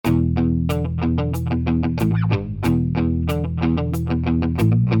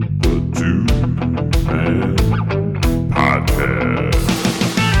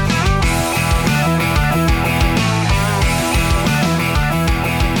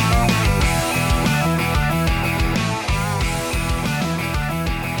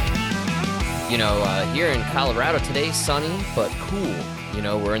Here in Colorado today, sunny but cool.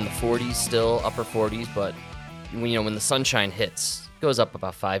 We're in the 40s still, upper 40s, but when the sunshine hits, it goes up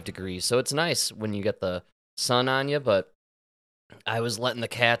about 5 degrees. So it's nice when you get the sun on you, but I was letting the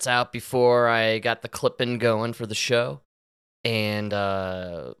cats out before I got the clipping going for the show. And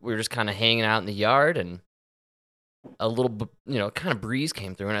we were just kind of hanging out in the yard, and a little, kind of breeze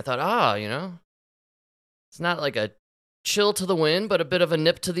came through, and I thought, it's not like a chill to the wind, but a bit of a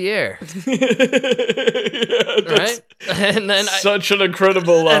nip to the air. Right? And then such an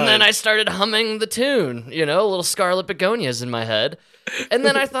incredible line. And then I started humming the tune, little Scarlet Begonias in my head. And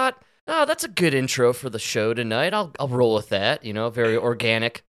then I thought, that's a good intro for the show tonight. I'll roll with that, very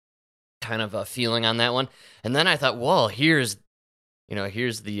organic kind of a feeling on that one. And then I thought, well, here's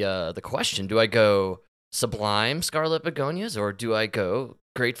the question. Do I go Sublime Scarlet Begonias, or do I go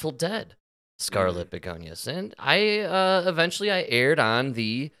Grateful Dead Scarlet Begonias? And I eventually aired on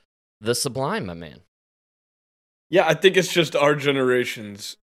the Sublime, my man. Yeah, I think it's just our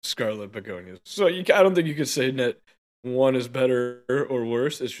generation's Scarlet Begonias. So I don't think you could say that one is better or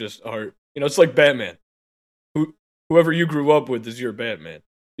worse. It's just our, it's like Batman. Whoever you grew up with is your Batman,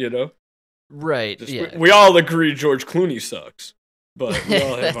 Right. Yeah. We all agree George Clooney sucks, but we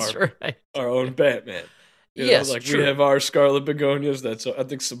all have right. our own Batman. Yes, we have our Scarlet Begonias. I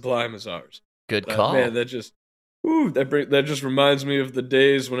think Sublime is ours. Good call. Man, that just reminds me of the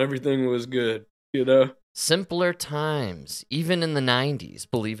days when everything was good, Simpler times, even in the 90s,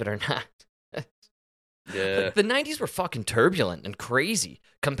 believe it or not. Yeah. The 90s were fucking turbulent and crazy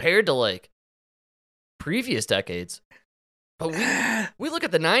compared to, previous decades. But we look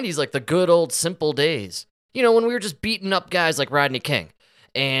at the 90s like the good old simple days. When we were just beating up guys like Rodney King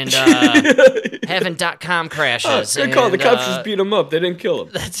and having .com crashes. Good call. The cops just beat him up. They didn't kill him.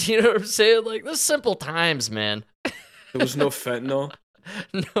 That's, what I'm saying? Like, the simple times, man. There was no fentanyl.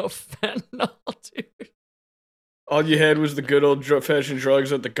 No fentanyl, dude. All you had was the good old-fashioned drugs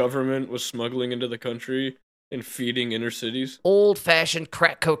that the government was smuggling into the country and feeding inner cities. Old-fashioned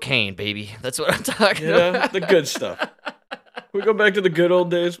crack cocaine, baby. That's what I'm talking about. Yeah, the good stuff. We go back to the good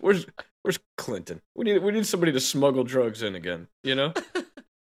old days. Where's Clinton? We need somebody to smuggle drugs in again,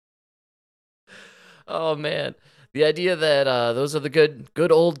 Oh, man. The idea that those are the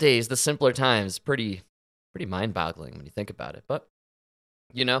good old days, the simpler times, pretty mind-boggling when you think about it. But,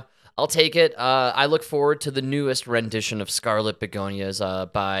 I'll take it. I look forward to the newest rendition of Scarlet Begonias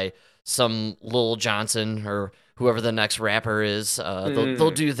by some Lil Johnson or whoever the next rapper is.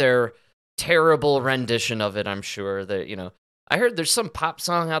 They'll do their terrible rendition of it, I'm sure. That I heard there's some pop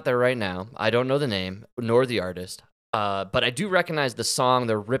song out there right now. I don't know the name nor the artist, but I do recognize the song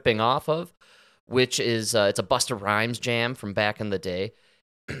they're ripping off of, which is it's a Busta Rhymes jam from back in the day.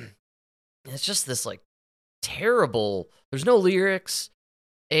 It's just this terrible. There's no lyrics.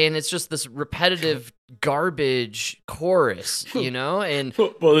 And it's just this repetitive garbage chorus, And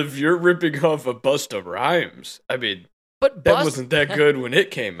well, if you're ripping off a Busta Rhymes, that wasn't that good when it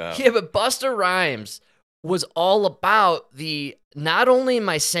came out. Yeah, but Busta Rhymes was all about not only am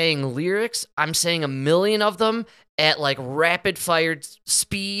I saying lyrics, I'm saying a million of them at rapid fire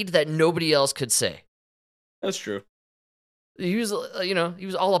speed that nobody else could say. That's true. He was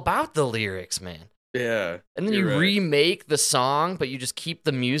all about the lyrics, man. Yeah. And then you remake the song, but you just keep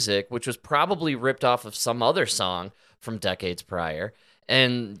the music, which was probably ripped off of some other song from decades prior.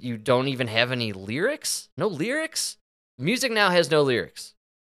 And you don't even have any lyrics? No lyrics? Music now has no lyrics.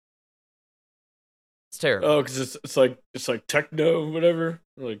 It's terrible. Oh, because it's like techno, whatever.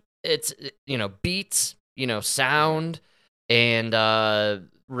 It's beats, sound, and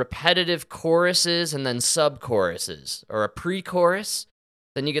repetitive choruses, and then sub-choruses, or a pre-chorus.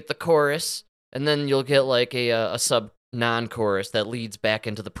 Then you get the chorus. And then you'll get a sub non-chorus that leads back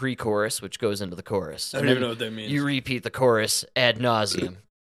into the pre-chorus, which goes into the chorus. I don't even know what that means. You repeat the chorus ad nauseum.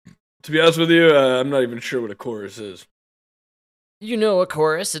 To be honest with you, I'm not even sure what a chorus is. A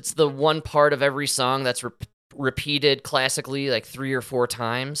chorus. It's the one part of every song that's repeated classically 3 or 4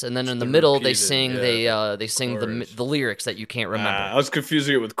 times, and then in the middle they sing they sing the lyrics that you can't remember. I was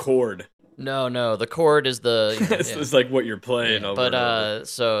confusing it with chord. No, the chord is the... it's like what you're playing over and over.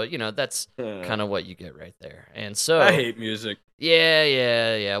 So, that's kind of what you get right there. And so... I hate music.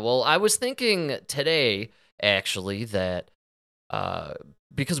 Yeah. Well, I was thinking today, actually, that...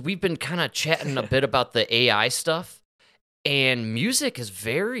 because we've been kind of chatting a bit about the AI stuff, and music is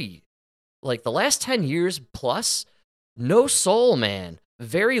very... the last 10 years plus, no soul, man.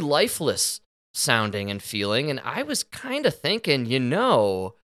 Very lifeless sounding and feeling. And I was kind of thinking,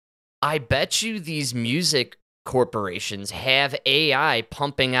 I bet you these music corporations have AI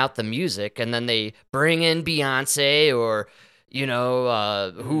pumping out the music, and then they bring in Beyonce or,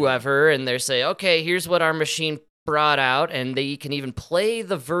 whoever, and they say, okay, here's what our machine brought out, and they can even play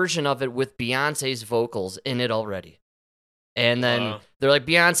the version of it with Beyonce's vocals in it already. And then they're like,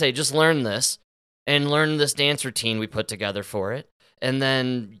 Beyonce, just learn this and learn this dance routine we put together for it. And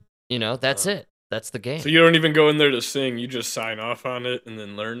then, that's it. That's the game. So you don't even go in there to sing. You just sign off on it and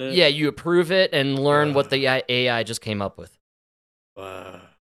then learn it? Yeah, you approve it and learn what the AI just came up with. Wow.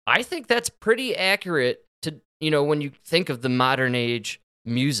 I think that's pretty accurate to, when you think of the modern age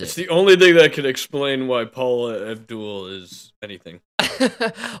music. It's the only thing that could explain why Paula Abdul is anything.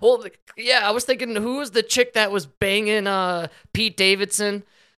 Well, yeah, I was thinking, who was the chick that was banging Pete Davidson?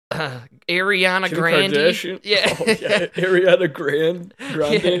 Ariana Grande. Yeah. Ariana Grande.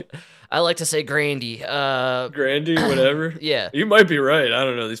 Yeah. I like to say Grandy. Grandy, whatever. Yeah. You might be right. I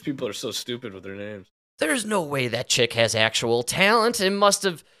don't know. These people are so stupid with their names. There's no way that chick has actual talent. It must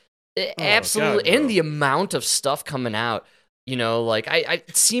have absolutely. God, no. And the amount of stuff coming out,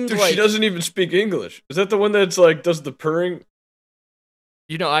 it seemed Dude, like she doesn't even speak English. Is that the one that's like does the purring?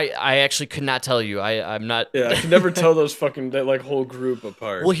 I actually could not tell you. I'm not. Yeah, I can never tell that whole group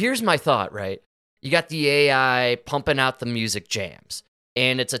apart. Well, here's my thought, right? You got the AI pumping out the music jams,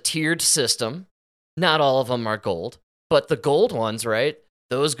 and it's a tiered system. Not all of them are gold, but the gold ones, right?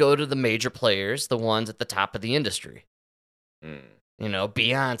 Those go to the major players, the ones at the top of the industry.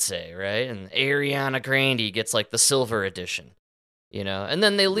 Beyonce, right? And Ariana Grande gets like the silver edition, and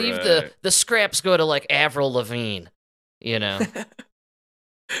then they leave the scraps go to like Avril Lavigne,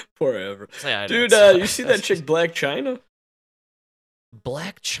 Poor Avril. Yeah, dude, you see that chick Black China?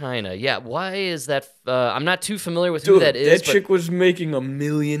 Black China, yeah. Why is that? I'm not too familiar with who that is. That chick was making $1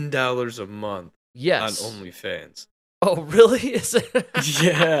 million a month. Yes. On OnlyFans. Oh, really? Is it?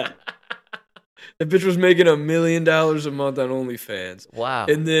 Yeah. That bitch was making $1 million a month on OnlyFans. Wow.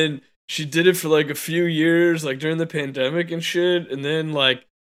 And then she did it for like a few years, like during the pandemic and shit. And then like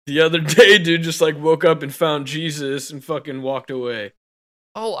the other day, dude just like woke up and found Jesus and fucking walked away.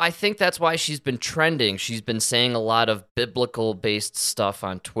 Oh, I think that's why she's been trending. She's been saying a lot of biblical-based stuff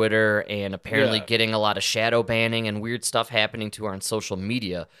on Twitter and apparently getting a lot of shadow banning and weird stuff happening to her on social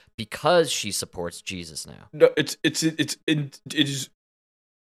media because she supports Jesus now. No, it is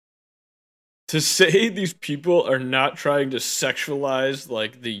to say these people are not trying to sexualize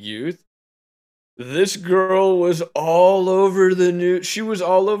like the youth. This girl was all over the news. She was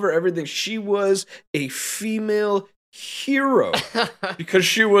all over everything. She was a female hero because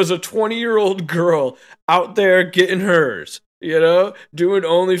she was a 20-year-old girl out there getting hers, doing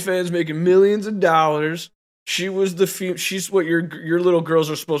OnlyFans, making millions of dollars. She was she's what your little girls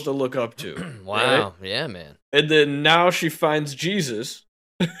are supposed to look up to. Wow. Right? Yeah, man. And then now she finds Jesus,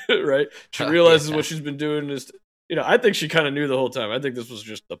 right? She realizes what she's been doing is, I think she kind of knew the whole time. I think this was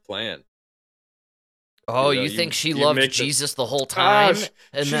just the plan. Oh, you think she loved Jesus the whole time?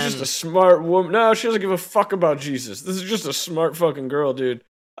 She's just a smart woman. No, she doesn't give a fuck about Jesus. This is just a smart fucking girl, dude.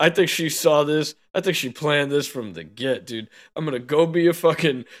 I think she saw this. I think she planned this from the get, dude. I'm going to go be a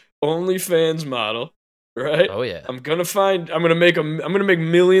fucking OnlyFans model, right? Oh, yeah. I'm going to make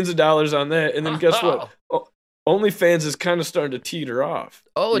millions of dollars on that. And then guess what? OnlyFans is kind of starting to teeter off.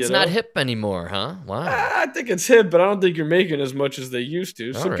 Oh, it's not hip anymore, huh? Wow. I think it's hip, but I don't think you're making as much as they used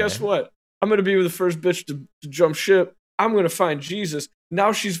to. So guess what? I'm going to be the first bitch to jump ship. I'm going to find Jesus.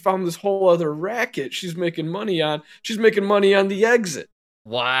 Now she's found this whole other racket she's making money on. She's making money on the exit.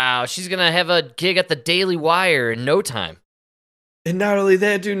 Wow. She's going to have a gig at the Daily Wire in no time. And not only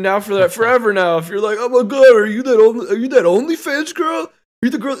that, dude, now for that forever now, if you're like, oh my God, are you that OnlyFans girl? Are you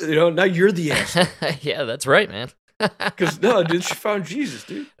the girl? Now you're the asshole. Yeah, that's right, man. Because, no, dude, she found Jesus,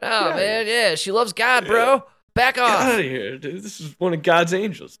 dude. Oh, man, yeah. She loves God, bro. Back off. Get out of here, dude. This is one of God's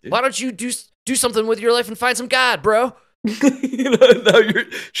angels, dude. Why don't you do something with your life and find some God, bro?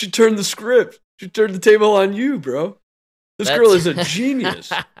 She turned the script. She turned the table on you, bro. This girl is a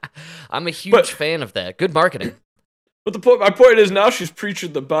genius. I'm a huge fan of that. Good marketing. But my point is, now she's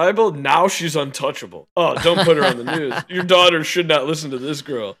preaching the Bible. Now she's untouchable. Oh, don't put her on the news. Your daughter should not listen to this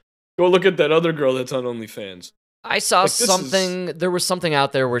girl. Go look at that other girl that's on OnlyFans. I saw something. There was something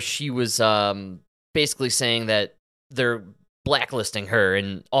out there where she was basically saying that they're blacklisting her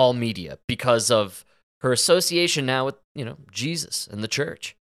in all media because of her association now with, Jesus and the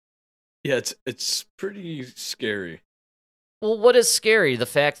church. Yeah, it's pretty scary. Well, what is scary? The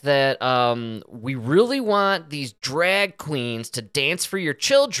fact that we really want these drag queens to dance for your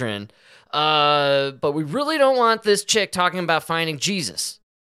children, but we really don't want this chick talking about finding Jesus.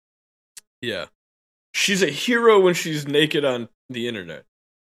 Yeah. She's a hero when she's naked on the internet.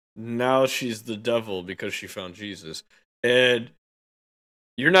 Now she's the devil because she found Jesus. And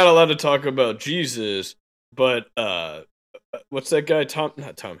you're not allowed to talk about Jesus, but What's that guy?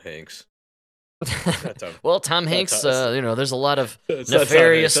 Not Tom Hanks. Not Tom. Well, Tom Not Hanks, Tom. there's a lot of It's not Tom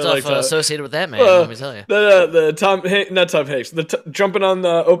nefarious Hanks. I stuff like Tom. associated with that man, let me tell you. Not Tom Hanks. Jumping on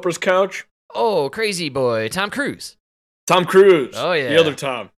Oprah's couch. Oh, crazy boy, Tom Cruise. Tom Cruise. Oh, yeah. The other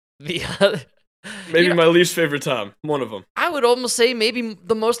Tom. The other, Maybe my least favorite Tom. One of them. I would almost say maybe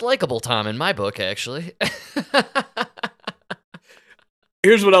the most likable Tom in my book, actually.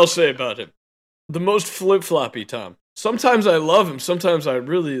 Here's what I'll say about him: the most flip-floppy Tom. Sometimes I love him. Sometimes I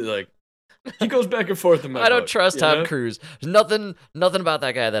really like. He goes back and forth in my. I don't book, trust you Tom know? Cruise. There's nothing about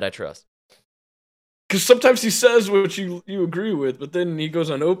that guy that I trust. Because sometimes he says what you agree with, but then he goes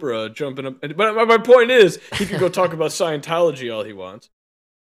on Oprah jumping up. But my point is, he can go talk about Scientology all he wants.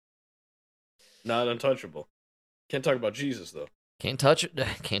 Not untouchable. Can't talk about Jesus though. Can't touch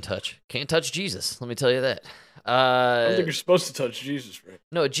Jesus. Let me tell you that. I don't think you're supposed to touch Jesus, right?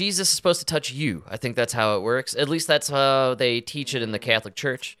 No, Jesus is supposed to touch you. I think that's how it works. At least that's how they teach it in the Catholic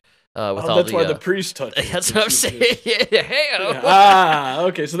Church. That's why the priest touched me. That's what I'm saying. Yeah, hey,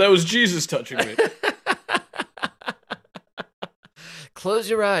 okay, so that was Jesus touching me. Close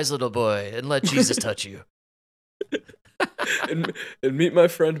your eyes, little boy, and let Jesus touch you. and meet my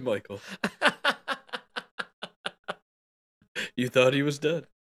friend Michael. You thought he was dead.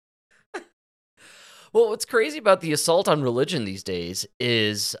 Well, what's crazy about the assault on religion these days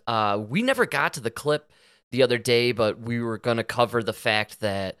is we never got to the clip the other day, but we were going to cover the fact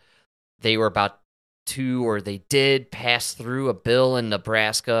that they were about to, or they did pass through a bill in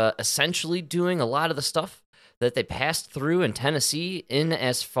Nebraska, essentially doing a lot of the stuff that they passed through in Tennessee, in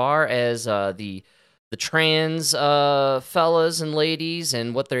as far as the trans fellas and ladies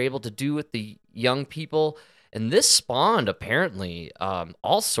and what they're able to do with the young people. And this spawned, apparently,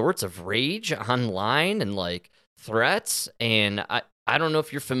 all sorts of rage online and, like, threats. And I don't know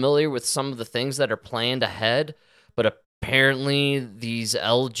if you're familiar with some of the things that are planned ahead, but apparently these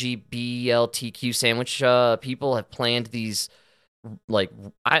LGBTQ sandwich people have planned these, like,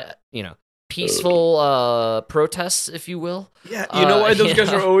 peaceful protests, if you will. Yeah, you know why those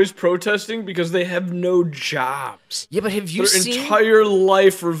guys are always protesting? Because they have no jobs. Yeah, but have you seen... Their entire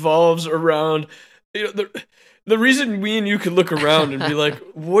life revolves around... The reason me and you could look around and be like,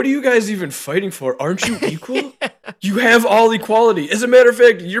 what are you guys even fighting for? Aren't you equal? Yeah. You have all equality. As a matter of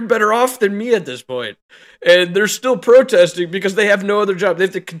fact, you're better off than me at this point. And they're still protesting because they have no other job. They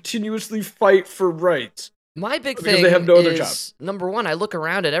have to continuously fight for rights. My big because thing they have no other job. Number one, I look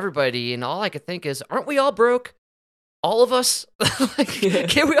around at everybody and all I could think is, aren't we all broke? All of us?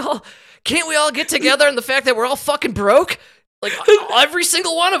 Can't we all get together in the fact that we're all fucking broke? Like, every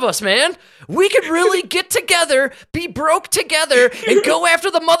single one of us, man. We could really get together, be broke together, and go after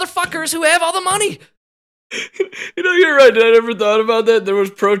the motherfuckers who have all the money. You know, you're right. I never thought about that. There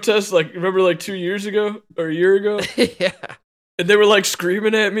was protests, like, remember, like 2 years ago or a year ago? Yeah. And they were, like,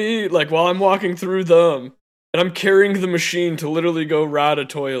 screaming at me, like, while I'm walking through them. And I'm carrying the machine to literally go rot a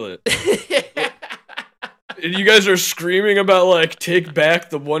toilet. And you guys are screaming about, like, take back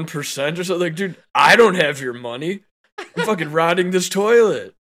the 1% or something. Like, dude, I don't have your money. I'm fucking rotting this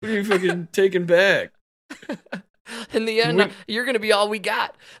toilet. What are you fucking taking back? In the end, you're gonna be all we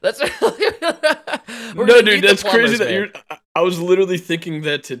got. That's no, dude. That's crazy. I was literally thinking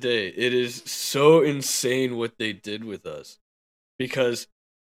that today. It is so insane what they did with us, because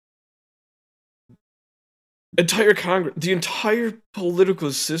the entire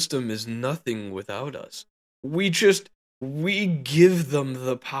political system is nothing without us. We give them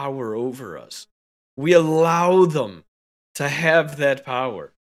the power over us. We allow them to have that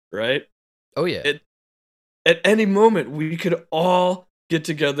power, right? Oh, yeah. At any moment, we could all get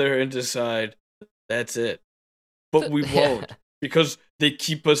together and decide that's it. But we won't, because they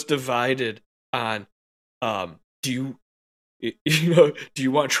keep us divided on, do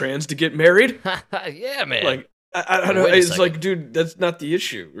you want trans to get married? Yeah, man. Like, I don't know. It's like, dude, that's not the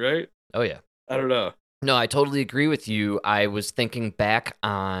issue, right? Oh, yeah. I don't know. No, I totally agree with you. I was thinking back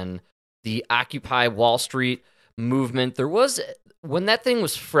on the Occupy Wall Street movement. There was, when that thing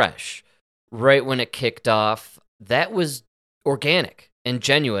was fresh, right when it kicked off, that was organic and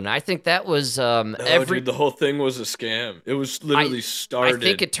genuine. I think that was dude, the whole thing was a scam. It was literally started. I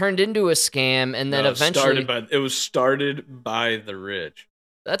think it turned into a scam, and then eventually it was started by the rich.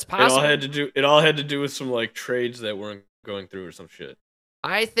 That's possible. It all had to do with some, like, trades that weren't going through or some shit.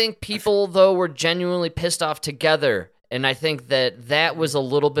 I think people, though, were genuinely pissed off together. And I think that was a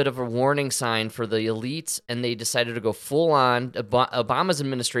little bit of a warning sign for the elites, and they decided to go full on. Obama's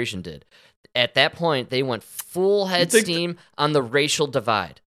administration did. At that point, they went full head steam on the racial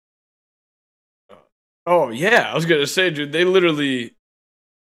divide. Oh, yeah. I was going to say, dude, they literally...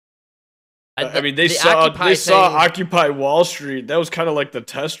 I mean, they the saw Occupy thing, Occupy Wall Street. That was kind of like the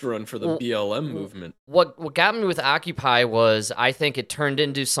test run for the Well, BLM movement. What got me with Occupy was I think it turned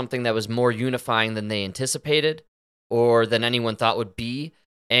into something that was more unifying than they anticipated or than anyone thought would be.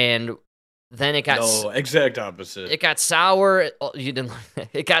 And then it got No, exact opposite. it got sour. You didn't.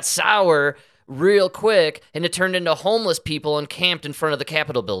 It got sour real quick, and it turned into homeless people encamped in front of the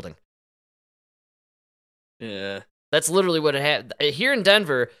Capitol building. Yeah. That's literally what it had. Here in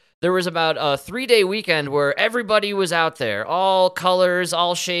Denver, there was about a 3-day weekend where everybody was out there, all colors,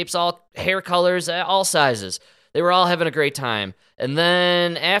 all shapes, all hair colors, all sizes. They were all having a great time. And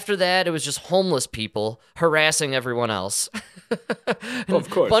then after that, it was just homeless people harassing everyone else. Of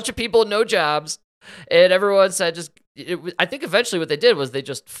course. A bunch of people with no jobs. And everyone said I think eventually what they did was they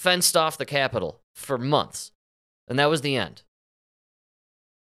just fenced off the Capitol for months. And that was the end.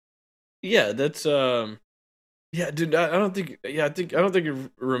 Yeah, that's yeah, dude, I don't think I don't think you're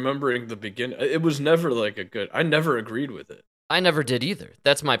remembering the beginning. It was never like I never agreed with it. I never did either.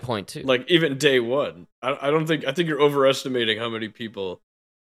 That's my point too. Like even day one. I think you're overestimating how many people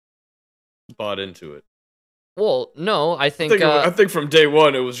bought into it. Well, no, I think I think from day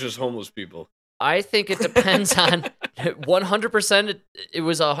one it was just homeless people. I think it depends on 100%. It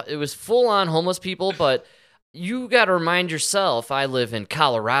was full on homeless people, but you got to remind yourself. I live in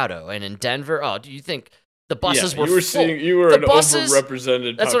Colorado and in Denver. Oh, do you think the buses were full? You were an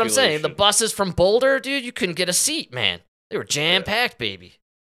overrepresented. That's what I'm saying. The population. buses from Boulder, dude, you couldn't get a seat, man. They were jam packed, baby.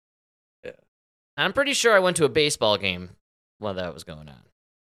 Yeah. I'm pretty sure I went to a baseball game while that was going on.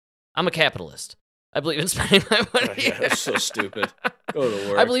 I'm a capitalist. I believe in spending my money. Yeah, that's so stupid. Go to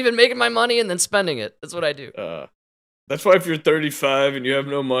work. I believe in making my money and then spending it. That's what I do. That's why if you're 35 and you have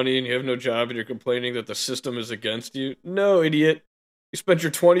no money and you have no job and you're complaining that the system is against you, no, idiot. You spent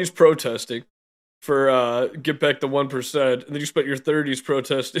your 20s protesting for get back the 1%, and then you spent your 30s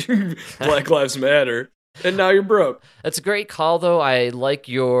protesting Black Lives Matter, and now you're broke. That's a great call, though. I like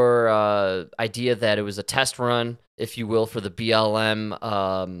your idea that it was a test run, if you will, for the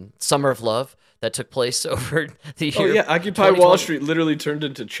BLM Summer of Love that took place over the year. Oh yeah, Occupy Wall Street literally turned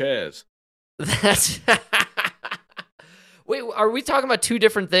into Chaz. That's Wait, are we talking about two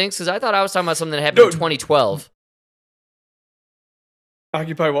different things? Because I thought I was talking about something that happened in 2012.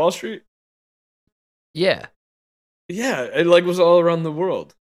 Occupy Wall Street? Yeah. Yeah, it was all around the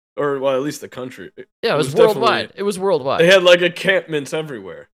world. Or, well, at least the country. Yeah, it was worldwide. It was worldwide. They had, encampments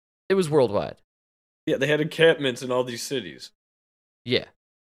everywhere. It was worldwide. Yeah, they had encampments in all these cities. Yeah.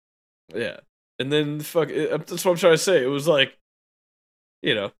 Yeah. And then, that's what I'm trying to say. It was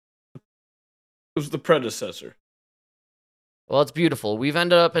it was the predecessor. Well, it's beautiful. We've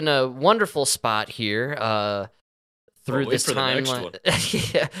ended up in a wonderful spot here through this timeline.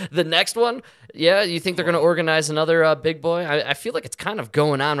 Yeah, the next one? Yeah, you think they're going to organize another big boy? I feel like it's kind of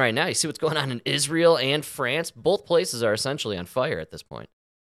going on right now. You see what's going on in Israel and France? Both places are essentially on fire at this point.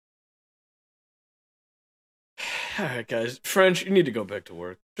 All right, guys. French, you need to go back to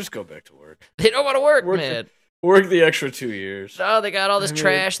work. Just go back to work. They don't want to work, man. Work the extra 2 years. Oh, they got all this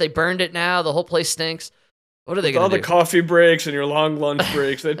trash. They burned it now. The whole place stinks. What are they going to do? All the coffee breaks and your long lunch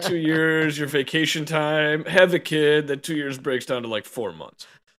breaks, that 2 years, your vacation time, have a kid, that 2 years breaks down to 4 months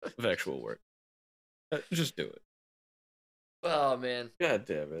of actual work. Just do it. Oh, man. God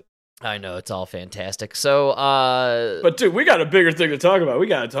damn it. I know, it's all fantastic. So, But, dude, we got a bigger thing to talk about. We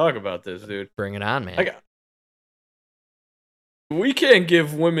got to talk about this, dude. Bring it on, man. We can't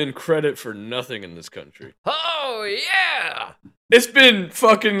give women credit for nothing in this country. Oh, yeah! It's been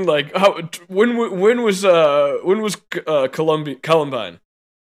fucking when was Columbine?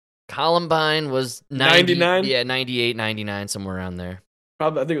 Columbine was 99? Yeah, 98, 99, somewhere around there.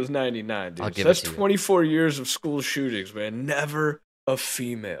 Probably, I think it was 99, dude. I'll give That's it to you. 24 years of school shootings, man. Never a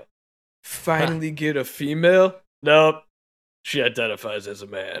female. Finally get a female? Nope. She identifies as a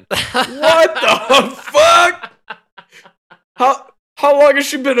man. What the fuck? How long has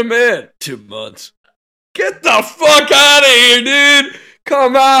she been a man? 2 months. Get the fuck out of here, dude!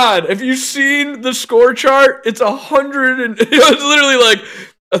 Come on! Have you seen the score chart? It's 100 and it's literally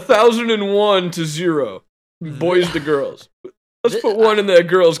 1,001 to 0. Boys to girls. Let's put one in that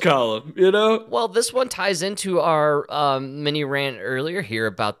girls column, you know? Well, this one ties into our mini rant earlier here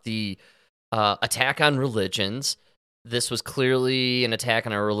about the attack on religions. This was clearly an attack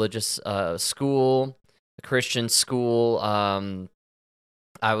on our religious school, a Christian school.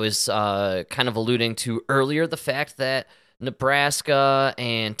 I was kind of alluding to earlier the fact that Nebraska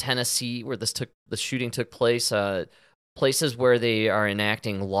and Tennessee, where the shooting took place, places where they are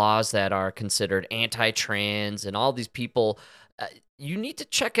enacting laws that are considered anti-trans, and all these people, you need to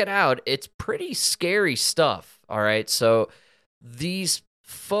check it out. It's pretty scary stuff. All right, so these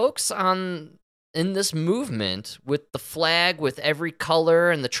folks in this movement with the flag with every color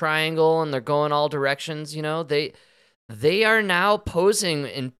and the triangle and they're going all directions, they are now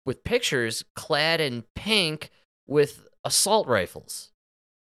posing with pictures clad in pink with assault rifles.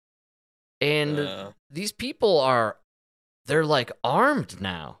 And these people they're like armed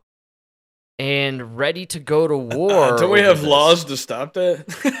now and ready to go to war. Don't we have laws to stop that?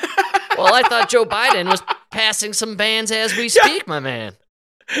 Well, I thought Joe Biden was passing some bans as we speak, my man.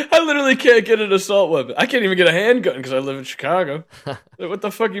 I literally can't get an assault weapon. I can't even get a handgun because I live in Chicago. What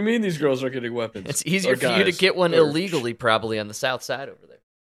the fuck you mean these girls are getting weapons? It's easier for you to get one illegally, probably on the south side over there.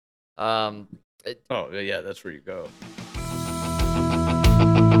 Oh yeah, that's where you go.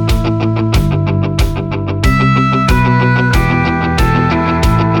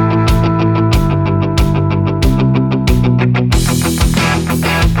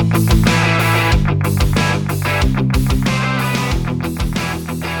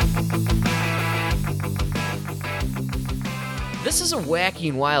 This is a wacky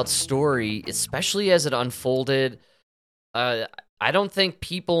and wild story, especially as it unfolded. I don't think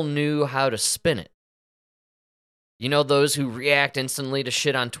people knew how to spin it. You know, those who react instantly to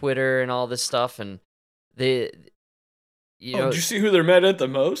shit on Twitter and all this stuff, and did you see who they're mad at the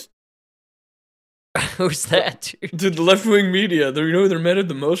most? Who's that, dude? Dude, the left-wing media. You know who they're mad at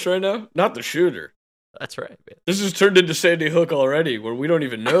the most right now? Not the shooter. That's right, man. This has turned into Sandy Hook already, where we don't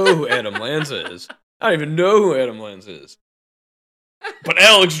even know who Adam Lanza is. I don't even know who Adam Lanza is. But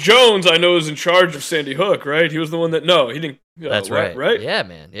Alex Jones, I know, is in charge of Sandy Hook, right? He was the one that... No, he didn't... That's right. Right? Yeah,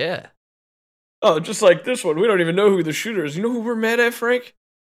 man, yeah. Oh, just like this one. We don't even know who the shooter is. You know who we're mad at, Frank?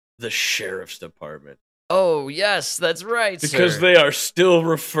 The Sheriff's Department. Oh, yes, that's right, because they are still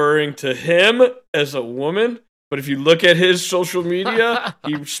referring to him as a woman. But if you look at his social media,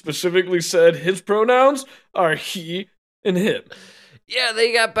 he specifically said his pronouns are he and him. Yeah,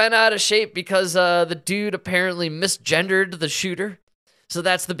 they got bent out of shape because the dude apparently misgendered the shooter. So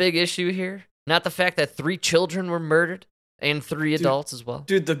that's the big issue here. Not the fact that 3 children were murdered and 3 adults as well.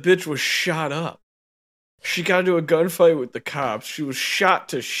 Dude, the bitch was shot up. She got into a gunfight with the cops. She was shot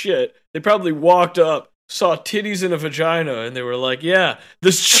to shit. They probably walked up, saw titties and a vagina, and they were like, yeah,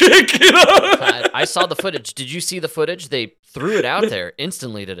 this chick. I saw the footage. Did you see the footage? They threw it out there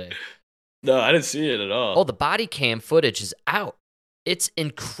instantly today. No, I didn't see it at all. Oh, the body cam footage is out. It's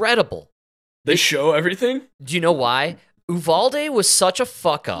incredible. They show everything? Do you know why? Uvalde was such a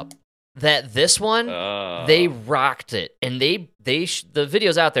fuck up that this one, they rocked it. And the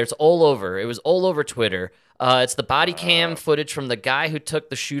video's out there. It's all over. It was all over Twitter. It's the body cam footage from the guy who took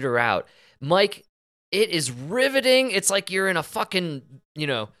the shooter out. Mike, it is riveting. It's like you're in a fucking,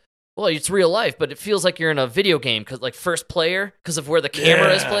 well, it's real life, but it feels like you're in a video game, cause like first player, because of where the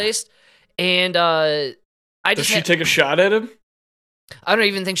camera is placed. And does she take a shot at him? I don't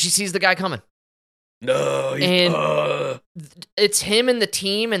even think she sees the guy coming. No, it's him and the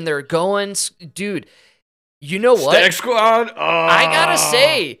team, and they're going, dude. You know what? Stack Squad. I gotta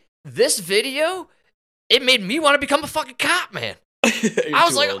say, this video, it made me want to become a fucking cop, man. I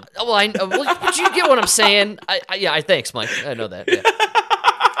was like, but you get what I'm saying. Thanks, Mike. I know that. Yeah.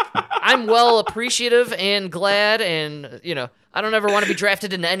 I'm well appreciative and glad, and I don't ever want to be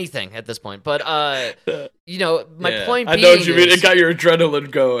drafted into anything at this point. But my point being, I know what you mean. It got your adrenaline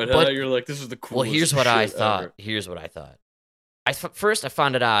going. You're like, this is the coolest. Well, here's what I thought. Ever. Here's what I thought. First, I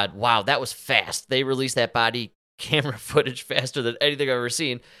found it odd. Wow, that was fast. They released that body camera footage faster than anything I've ever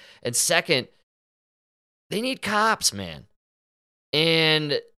seen. And second, they need cops, man,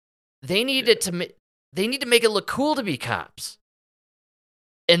 and they need to make it look cool to be cops.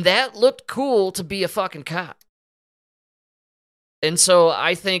 And that looked cool to be a fucking cop. And so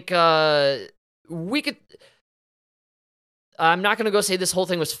I think we could... I'm not going to go say this whole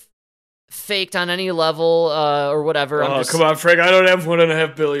thing was faked on any level or whatever. Come on, Frank. I don't have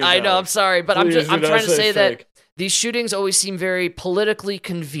 $1.5 billion. I know, I'm sorry, but Please, I'm trying to say fake. that these shootings always seem very politically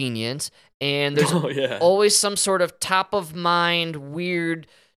convenient, and there's always some sort of top-of-mind, weird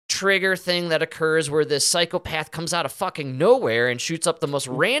trigger thing that occurs where this psychopath comes out of fucking nowhere and shoots up the most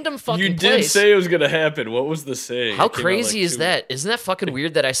random fucking place. You did say it was going to happen. What was the saying? How crazy is that? Isn't that fucking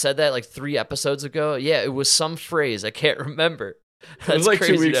weird that I said that like 3 episodes ago? Yeah, it was some phrase. I can't remember. It was like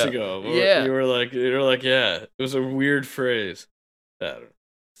 2 weeks ago. Yeah. You were like, yeah, it was a weird phrase. I don't know.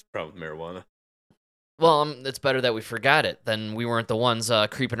 It's probably marijuana. Well, it's better that we forgot it than we weren't the ones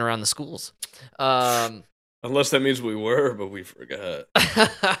creeping around the schools. Unless that means we were, but we forgot.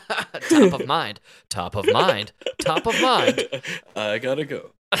 Top of mind. Top of mind. Top of mind. I gotta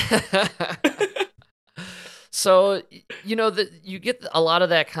go. So, you get a lot of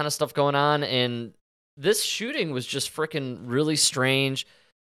that kind of stuff going on, and this shooting was just freaking really strange.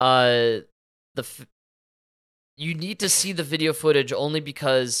 the you need to see the video footage only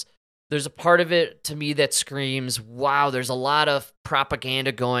because there's a part of it to me that screams, wow, there's a lot of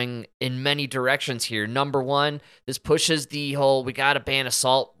propaganda going in many directions here. Number one, this pushes the whole, we got to ban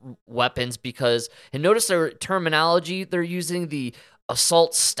assault weapons because, and notice their terminology, they're using the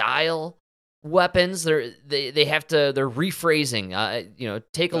assault style weapons. They're rephrasing,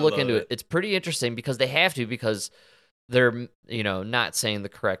 take a look into it. It's pretty interesting because they have to, because they're, not saying the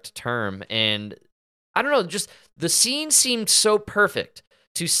correct term. And I don't know, just the scene seemed so perfect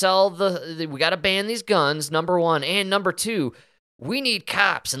to sell we got to ban these guns, number one. And number two, we need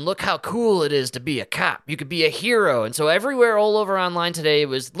cops, and look how cool it is to be a cop. You could be a hero. And so everywhere all over online today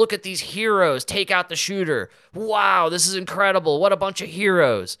was, look at these heroes, take out the shooter. Wow, this is incredible. What a bunch of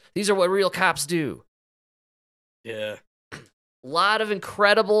heroes. These are what real cops do. Yeah. A lot of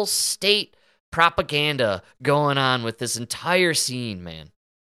incredible state propaganda going on with this entire scene, man.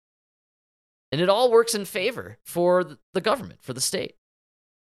 And it all works in favor for the government, for the state.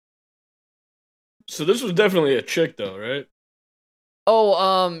 So this was definitely a chick, though, right?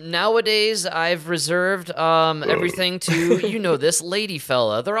 Oh, nowadays I've reserved everything to, this lady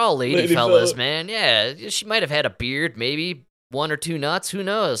fella. They're all lady fellas, man. Yeah, she might have had a beard, maybe one or two nuts. Who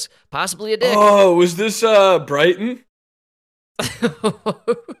knows? Possibly a dick. Oh, was this Brighton?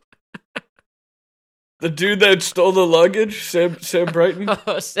 The dude that stole the luggage, Sam Brighton.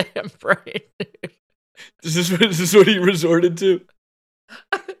 Oh, Sam Brighton. Is this what he resorted to?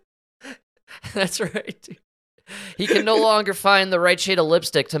 That's right, dude. He can no longer find the right shade of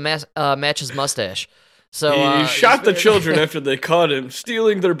lipstick to match his mustache. So he shot the children after they caught him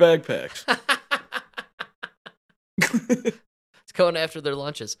stealing their backpacks. It's going after their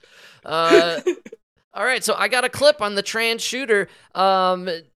lunches. All right, so I got a clip on the trans shooter.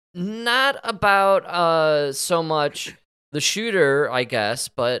 Not about so much the shooter, I guess,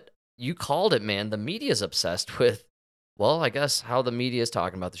 but you called it, man. The media's obsessed with, well, I guess how the media is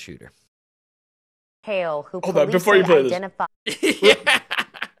talking about the shooter. Hale, who hold on, before you play identified. This. Yeah.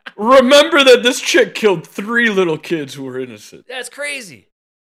 Remember that this chick killed 3 little kids who were innocent. That's crazy.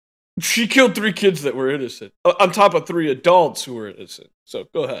 She killed 3 kids that were innocent, on top of 3 adults who were innocent. So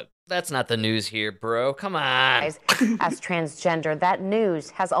go ahead. That's not the news here, bro. Come on. As transgender, that news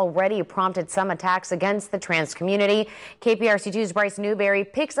has already prompted some attacks against the trans community. KPRC2's Bryce Newberry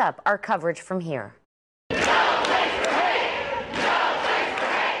picks up our coverage from here.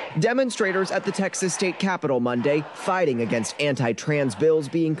 Demonstrators at the Texas state capitol Monday fighting against anti-trans bills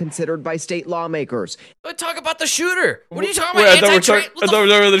being considered by state lawmakers. But talk about the shooter. What are you talking about? I thought we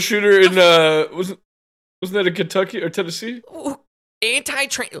were the shooter in wasn't that in Kentucky or Tennessee?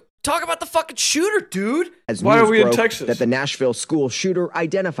 Anti-trans. Talk about the fucking shooter, dude. As why news are we in broke Texas? That the Nashville school shooter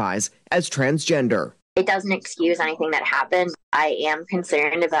identifies as transgender. It doesn't excuse anything that happened. I am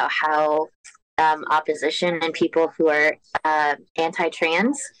concerned about how opposition and people who are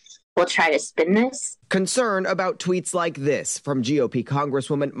anti-trans will try to spin this. Concern about tweets like this from GOP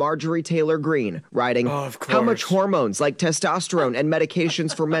Congresswoman Marjorie Taylor Greene, writing, how much hormones like testosterone and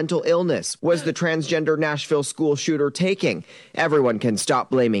medications for mental illness was the transgender Nashville school shooter taking? Everyone can stop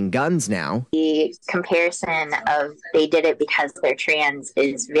blaming guns now. The comparison of they did it because they're trans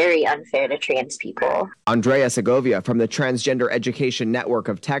is very unfair to trans people. Andrea Segovia from the Transgender Education Network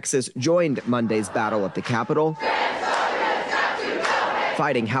of Texas joined Monday's battle at the Capitol,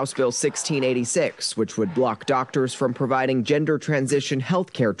 fighting House Bill 1686, which would block doctors from providing gender transition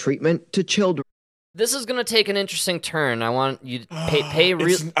health care treatment to children. This is going to take an interesting turn. I want you to pay real.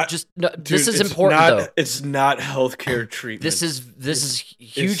 This is it's important, though. It's not healthcare treatment. This is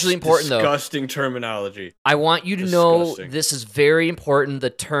hugely important, though. Disgusting terminology. I want you to know this is very important. The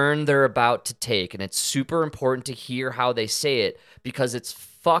turn they're about to take, and it's super important to hear how they say it because it's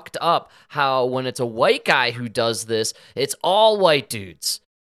fucked up. How when it's a white guy who does this, it's all white dudes,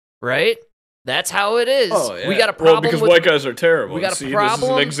 right? That's how it is. Oh, yeah. We got a problem because white guys are terrible. We got a problem. This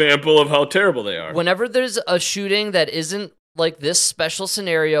is an example of how terrible they are. Whenever there's a shooting that isn't like this special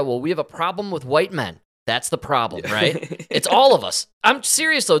scenario, well, we have a problem with white men. That's the problem, right? It's all of us. I'm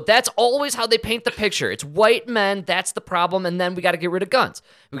serious, though. That's always how they paint the picture. It's white men. That's the problem. And then we got to get rid of guns.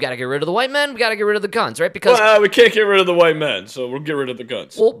 We got to get rid of the white men. We got to get rid of the guns, right? Because we can't get rid of the white men, so we'll get rid of the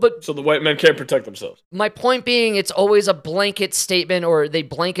guns. Well, but so the white men can't protect themselves. My point being, it's always a blanket statement, or they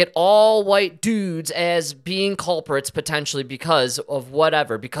blanket all white dudes as being culprits potentially because of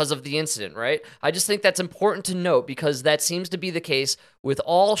whatever, because of the incident, right? I just think that's important to note because that seems to be the case with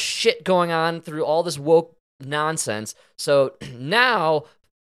all shit going on through all this woke nonsense. So now,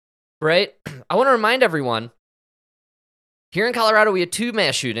 right, I want to remind everyone, here in Colorado, we had 2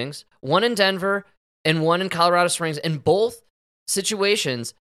 mass shootings, one in Denver and one in Colorado Springs. In both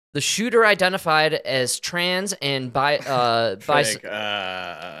situations, The shooter identified as trans and non-binary.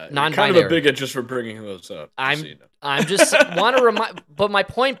 Kind of a bigot just for bringing those up. I'm just want to remind. But my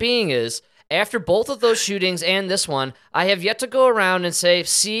point being is, after both of those shootings and this one, I have yet to go around and say,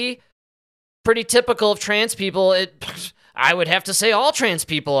 see, pretty typical of trans people. I would have to say all trans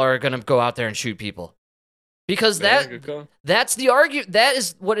people are going to go out there and shoot people. Because that's the argument. That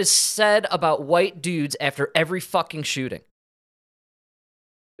is what is said about white dudes after every fucking shooting.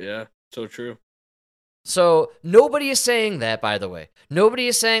 Yeah, so true. So nobody is saying that, by the way. Nobody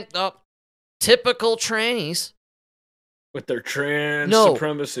is saying, oh, typical trannies. With their trans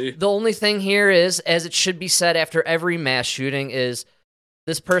supremacy. The only thing here is, as it should be said after every mass shooting, is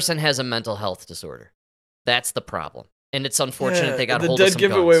this person has a mental health disorder. That's the problem. And it's unfortunate they got hold of some guns. The dead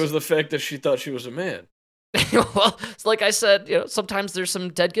giveaway was the fact that she thought she was a man. Well, it's like I said, sometimes there's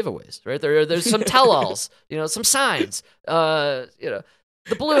some dead giveaways, right? There's some tell-alls, some signs, the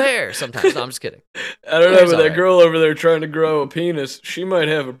blue hair sometimes. No, I'm just kidding. I don't know, but that girl over there trying to grow a penis, she might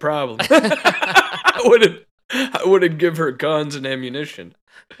have a problem. I wouldn't give her guns and ammunition.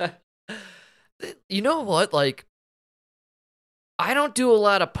 You know what? Like, I don't do a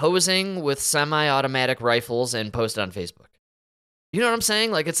lot of posing with semi-automatic rifles and post it on Facebook. You know what I'm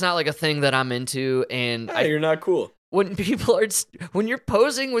saying? Like, it's not like a thing that I'm into, and you're not cool. When you're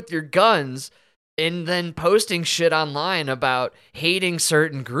posing with your guns and then posting shit online about hating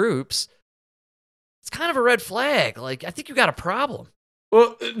certain groups, it's kind of a red flag. Like, I think you got a problem.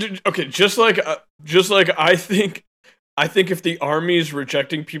 Well, okay, just like I think if the army is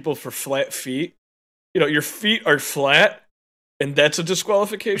rejecting people for flat feet, your feet are flat, and that's a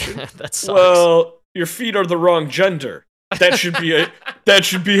disqualification. That sucks. Well, your feet are the wrong gender. That should be an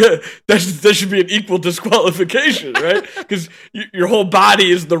equal disqualification, right? Because your whole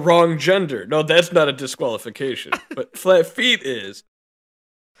body is the wrong gender. No, that's not a disqualification, but flat feet is.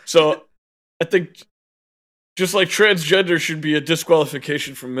 So, I think just like transgender should be a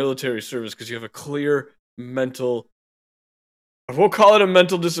disqualification from military service because you have a clear mental. I won't call it a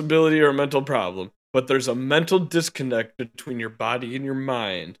mental disability or a mental problem, but there's a mental disconnect between your body and your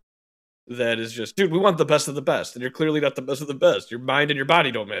mind. That is just, dude, we want the best of the best, and you're clearly not the best of the best. Your mind and your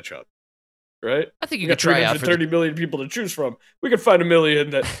body don't match up, right? I think you could try out for 30 million people to choose from. We could find 1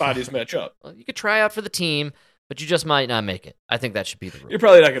 million that bodies match up. Well, you could try out for the team, but you just might not make it. I think that should be the rule. You're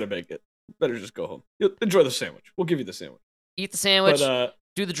probably not going to make it. Better just go home. You'll enjoy the sandwich. We'll give you the sandwich. Eat the sandwich,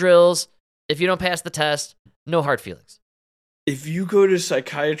 do the drills. If you don't pass the test, no hard feelings. If you go to a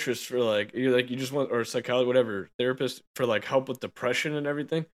psychiatrist for you just want, or a psychologist, whatever, therapist for help with depression and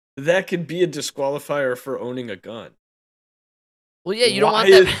everything, that could be a disqualifier for owning a gun. Well, yeah, you don't want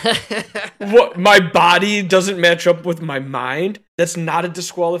that. What? My body doesn't match up with my mind? That's not a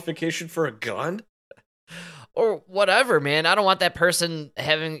disqualification for a gun? Or whatever, man. I don't want that person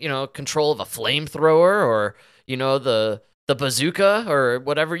having, control of a flamethrower or, the bazooka or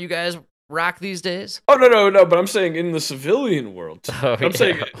whatever you guys rock these days. Oh, no, but I'm saying in the civilian world. I'm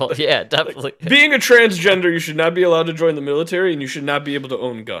saying, well, yeah, definitely. Being a transgender, you should not be allowed to join the military and you should not be able to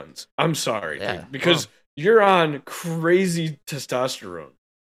own guns. I'm sorry, dude, because you're on crazy testosterone.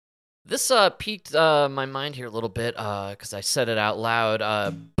 This piqued my mind here a little bit because I said it out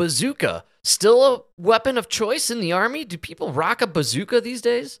loud. Bazooka, still a weapon of choice in the Army? Do people rock a bazooka these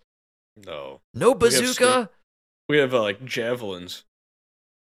days? No. No bazooka? We have javelins.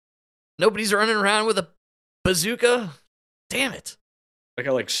 Nobody's running around with a bazooka? Damn it. I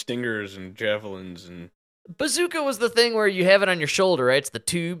got stingers and javelins and... Bazooka was the thing where you have it on your shoulder, right? It's the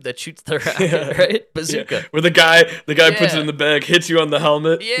tube that shoots the rocket, right? Bazooka. Yeah. Where the guy puts it in the bag, hits you on the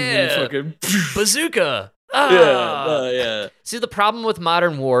helmet. Yeah. Fucking... Bazooka. Yeah. See, the problem with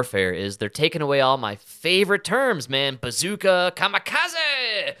modern warfare is they're taking away all my favorite terms, man. Bazooka,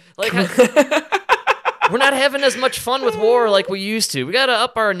 kamikaze. We're not having as much fun with war like we used to. We gotta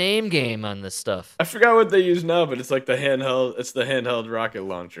up our name game on this stuff. I forgot what they use now, but it's the handheld rocket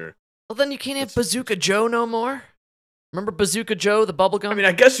launcher. Well, then you can't have Bazooka Joe no more. Remember Bazooka Joe, the bubblegum? I mean,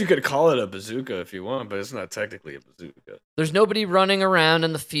 I guess you could call it a bazooka if you want, but it's not technically a bazooka. There's nobody running around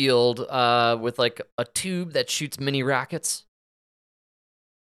in the field with a tube that shoots mini rockets.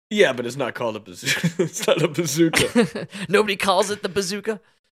 Yeah, but it's not called a bazooka. It's not a bazooka. Nobody calls it the bazooka?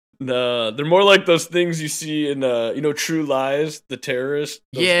 No, they're more like those things you see in, True Lies, the terrorist.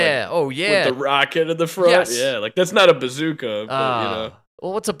 Yeah, with the rocket in the front. Yes. Yeah, that's not a bazooka, but,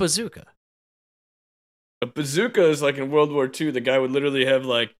 Well, what's a bazooka? A bazooka is in World War II. The guy would literally have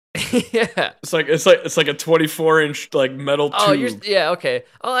yeah. It's like a 24-inch metal tube. Oh, okay.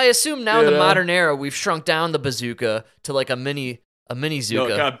 Oh, I assume now in the modern era we've shrunk down the bazooka to a mini A mini No,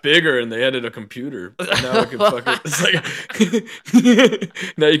 Zuka. it got bigger and they added a computer. Now it can fucking. It's like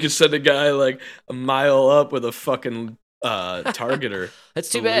now you can send a guy like a mile up with a fucking targeter. That's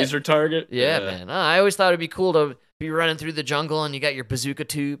too a bad. Laser target. Yeah, man. I always thought it'd be cool to be running through the jungle and you got your bazooka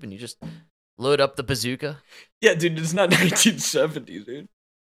tube and you just load up the bazooka. Yeah, dude, it's not 1970s, dude.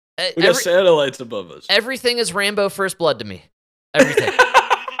 We got satellites above us. Everything is Rambo First Blood to me. Everything.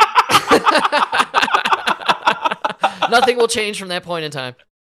 Nothing will change from that point in time.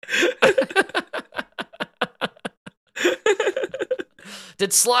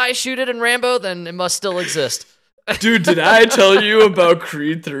 Did Sly shoot it in Rambo? Then it must still exist. Dude, did I tell you about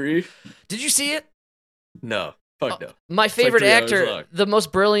Creed 3? Did you see it? No. Fuck no. My favorite like 3 hours actor, long. the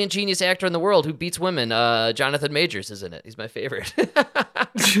most brilliant genius actor in the world who beats women, Jonathan Majors is in it. He's my favorite.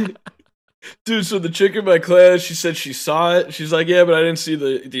 Dude, so the chick in my class, she said she saw it. She's like, yeah, but I didn't see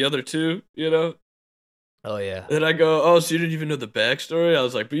the other two, you know? Oh, yeah. And I go, oh, so you didn't even know the backstory? I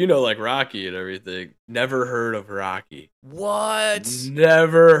was like, but you know, like Rocky and everything. Never heard of Rocky. What?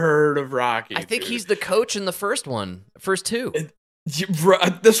 Never heard of Rocky. I think dude. he's the coach in the first two.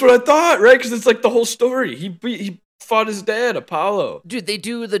 That's what I thought, right? Because it's like the whole story. He fought his dad, Apollo. Dude, they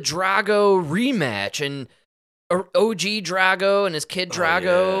do the Drago rematch, and OG Drago and his kid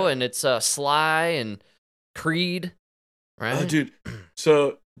Drago, and it's Sly and Creed, right? Oh, dude.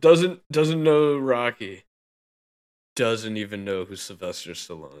 So doesn't know Rocky. Doesn't even know who Sylvester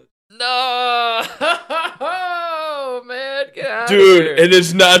Stallone is. No, man, get out Dude, of here. and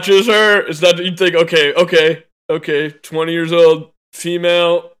it's not just her. It's not. You think, okay, 20 years old,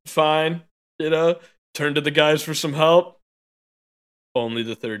 female, fine, you know. Turn to the guys for some help. Only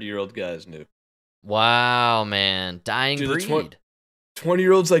the 30-year-old guys knew. Wow, man, dying Dude, breed.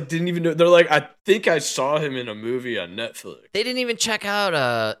 20-year-olds like didn't even know. They're like, I think I saw him in a movie on Netflix. They didn't even check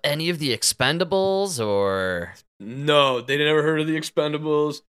out any of the Expendables or. No, they never heard of the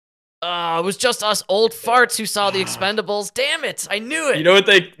Expendables. It was just us old farts who saw the Expendables. Damn it, I knew it. You know what?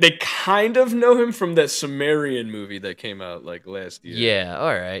 They kind of know him from that Sumerian movie that came out like last year. Yeah,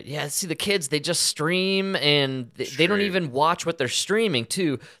 all right. Yeah, see, the kids, they just stream, and they don't even watch what they're streaming,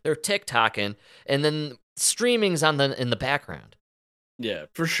 too. They're TikToking, and then streaming's in the background. Yeah,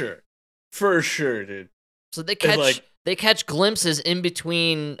 for sure. For sure, dude. So they catch glimpses in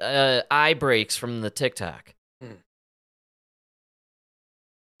between eye breaks from the TikTok.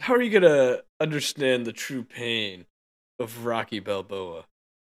 How are you gonna understand the true pain of Rocky Balboa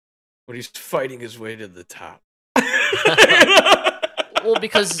when he's fighting his way to the top? Well,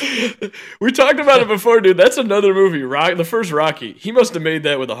 because we talked about it before, dude. That's another movie. The first Rocky. He must have made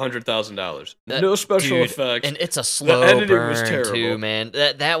that with $100,000. No special effects, and it's a slow burn too, man.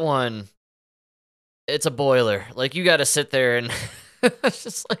 That one, it's a boiler. Like you got to sit there and it's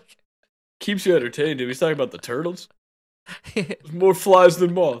just like keeps you entertained, dude. He's talking about the turtles. There's more flies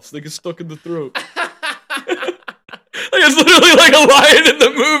than moths. They get stuck in the throat. Like it's literally like a line in the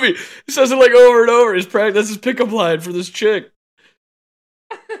movie. He says it like over and over. That's his pickup line for this chick.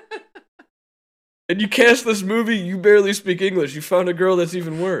 And you cast this movie, you barely speak English. You found a girl that's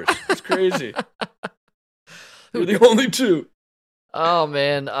even worse. It's crazy. You're the only two. Oh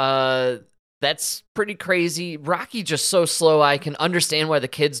man, that's pretty crazy. Rocky just so slow. I can understand why the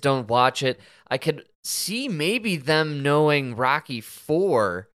kids don't watch it. I could see maybe them knowing Rocky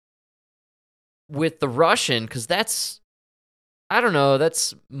 4 with the Russian, because that's, I don't know,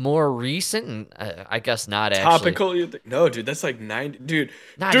 that's more recent, and I guess not actually. Topical, you think? No, dude, that's like 90, dude.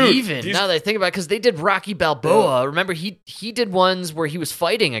 Not even, now that I think about it, because they did Rocky Balboa. Remember, he did ones where he was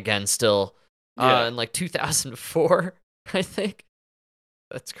fighting again still in like 2004, I think.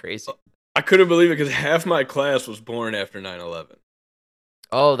 That's crazy. I couldn't believe it, because half my class was born after 9/11.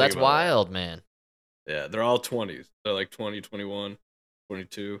 Oh, that's wild, man. Yeah, they're all 20s. They're like 20, 21,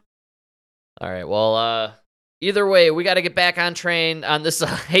 22. All right, well, either way, we got to get back on this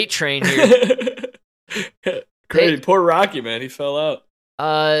hate train here. Great, poor Rocky, man. He fell out.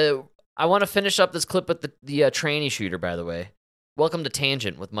 I want to finish up this clip with the tranny shooter, by the way. Welcome to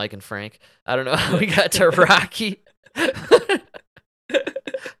Tangent with Mike and Frank. I don't know how we got to Rocky.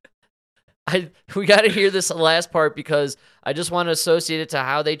 We got to hear this last part because I just want to associate it to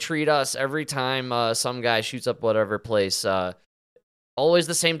how they treat us every time some guy shoots up whatever place. Always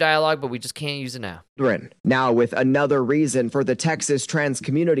the same dialogue, but we just can't use it now. Now, with another reason for the Texas trans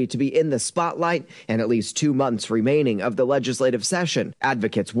community to be in the spotlight and at least 2 months remaining of the legislative session,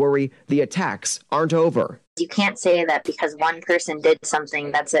 advocates worry the attacks aren't over. You can't say that because one person did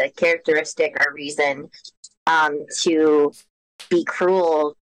something that's a characteristic or reason to be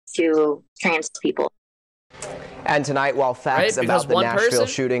cruel to trans people. And tonight, while facts about the Nashville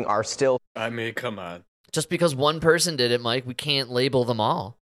shooting are still... I mean, come on. Just because one person did it, Mike, we can't label them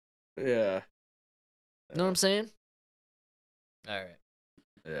all. Yeah. You know what I'm saying? All right.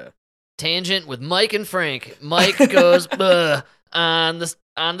 Yeah. Tangent with Mike and Frank. Mike goes on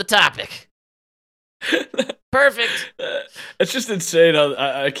the topic. Perfect. It's just insane.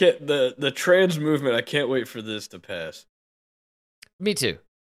 I can't the trans movement. I can't wait for this to pass. Me too.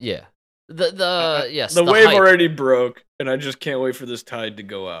 Yeah. Yes. The wave hype. already broke, and I just can't wait for this tide to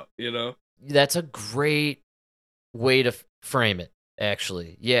go out. You know. That's a great way to frame it.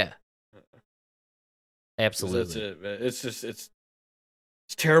 Actually, yeah. Absolutely. That's it, man. It's just it's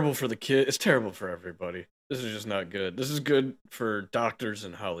terrible for the kid. It's terrible for everybody. This is just not good. This is good for doctors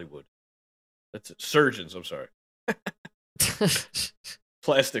in Hollywood. That's it. Surgeons. I'm sorry.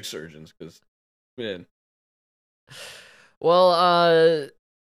 Plastic surgeons, because man. Well,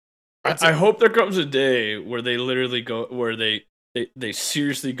 I hope there comes a day where they literally go where they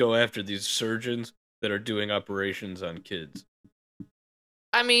seriously go after these surgeons that are doing operations on kids.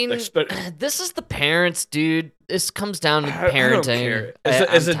 I mean, this is the parents, dude. This comes down to parenting. I don't care.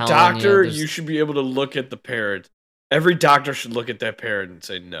 As a doctor, you should be able to look at the parent. Every doctor should look at that parent and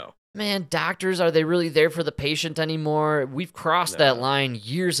say no. Man, doctors, are they really there for the patient anymore? We've crossed that line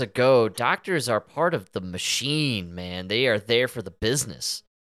years ago. Doctors are part of the machine, man. They are there for the business.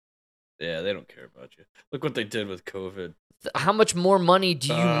 Yeah, they don't care about you. Look what they did with COVID. How much more money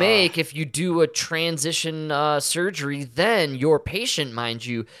do you make if you do a transition surgery than your patient, mind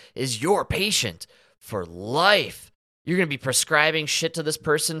you, is your patient for life? You're going to be prescribing shit to this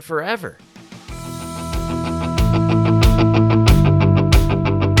person forever.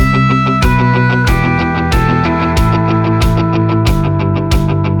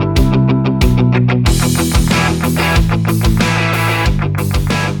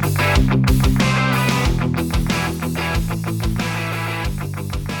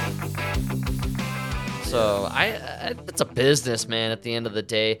 So it's a business, man, at the end of the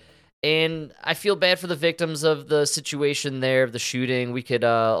day. And I feel bad for the victims of the situation there, of the shooting. We could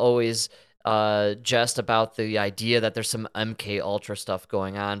always jest about the idea that there's some MK Ultra stuff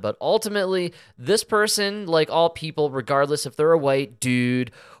going on. But ultimately, this person, like all people, regardless if they're a white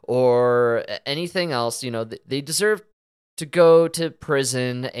dude or anything else, you know, they deserve to go to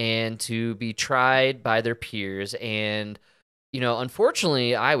prison and to be tried by their peers. And, you know,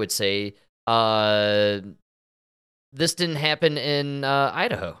 unfortunately, I would say this didn't happen in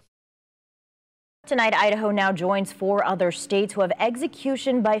Idaho. Tonight, Idaho now joins 4 other states who have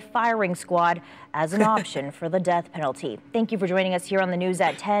execution by firing squad as an option for the death penalty. Thank you for joining us here on the news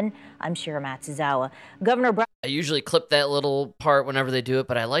at 10. I'm Shira Matsuzawa. Governor Brown. I usually clip that little part whenever they do it,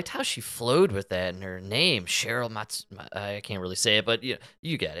 but I liked how she flowed with that in her name, Cheryl Mats. I can't really say it, but you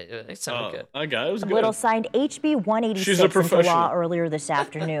get it. It sounded good. I got it. It was good. Little signed HB 186 into law earlier this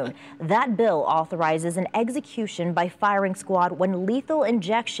afternoon. That bill authorizes an execution by firing squad when lethal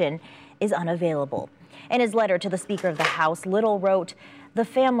injection is unavailable. In his letter to the Speaker of the House, Little wrote, "The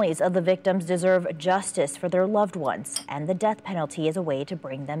families of the victims deserve justice for their loved ones, and the death penalty is a way to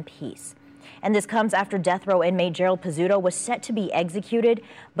bring them peace." And this comes after death row inmate Gerald Pizzuto was set to be executed,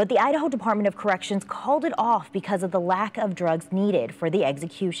 but the Idaho Department of Corrections called it off because of the lack of drugs needed for the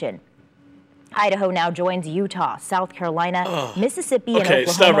execution. Idaho now joins Utah, South Carolina, Mississippi, and Oklahoma.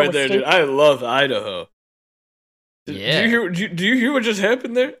 Okay, stop right there, dude. I love Idaho. Yeah. Do you hear what just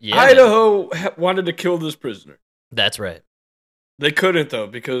happened there? Yeah. Idaho wanted to kill this prisoner. That's right. They couldn't, though,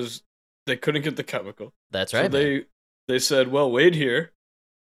 because they couldn't get the chemical. That's right. So they said, well, wait here.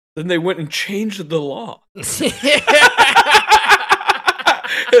 Then they went and changed the law. They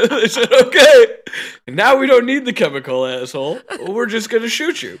said, okay, now we don't need the chemical, asshole. We're just going to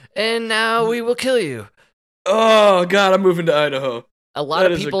shoot you. And now we will kill you. Oh, God, I'm moving to Idaho. A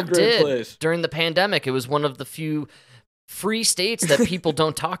lot of people did during the pandemic. It was one of the few free states that people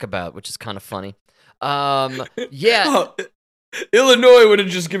don't talk about, which is kind of funny. Yeah. Oh, Illinois would have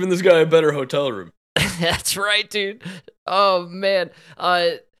just given this guy a better hotel room. That's right, dude. Oh, man.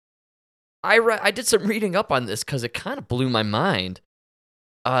 I did some reading up on this because it kind of blew my mind.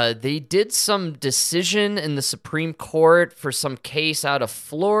 They did some decision in the Supreme Court for some case out of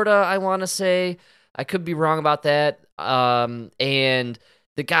Florida, I want to say. I could be wrong about that. And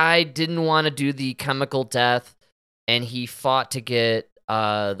the guy didn't want to do the chemical death, and he fought to get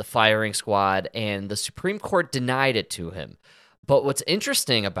the firing squad, and the Supreme Court denied it to him. But what's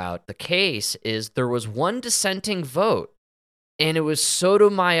interesting about the case is there was one dissenting vote, and it was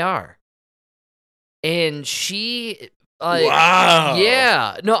Sotomayor. And she... wow.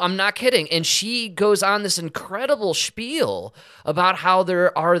 Yeah. No, I'm not kidding. And she goes on this incredible spiel about how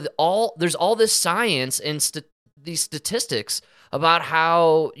there's all this science and these statistics about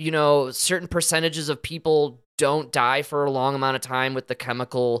how, certain percentages of people don't die for a long amount of time with the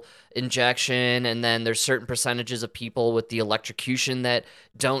chemical injection, and then there's certain percentages of people with the electrocution that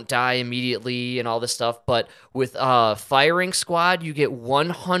don't die immediately and all this stuff. But with firing squad, you get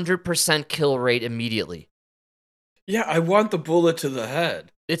 100% kill rate immediately. Yeah, I want the bullet to the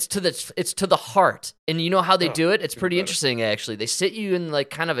head. It's to the heart. And you know how they do it? It's pretty interesting, actually. They sit you in like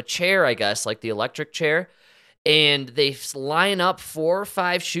kind of a chair, I guess, like the electric chair, and they line up 4 or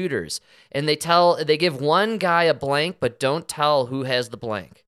 5 shooters, and they give one guy a blank, but don't tell who has the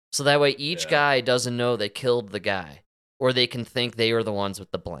blank. So that way each guy doesn't know they killed the guy, or they can think they were the ones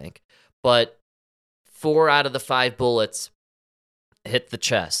with the blank. But 4 out of the 5 bullets hit the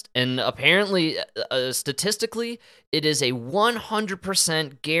chest. And apparently, statistically, it is a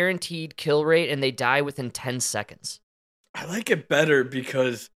 100% guaranteed kill rate, and they die within 10 seconds. I like it better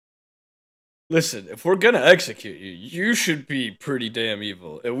because, listen, if we're going to execute you, you should be pretty damn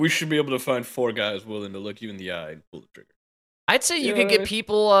evil. And we should be able to find 4 guys willing to look you in the eye and pull the trigger. I'd say you could get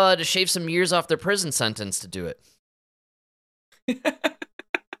people to shave some years off their prison sentence to do it.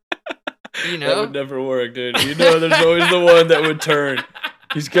 That would never work, dude. There's always the one that would turn.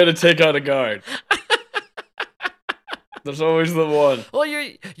 He's gonna take out a guard. There's always the one. Well,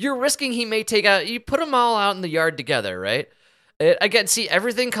 you're risking he may take out. You put them all out in the yard together, right? Again, see,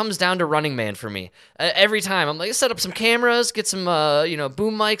 everything comes down to Running Man for me. Every time I'm like, set up some cameras, get some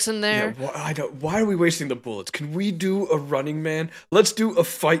boom mics in there. Yeah, why are we wasting the bullets? Can we do a Running Man? Let's do a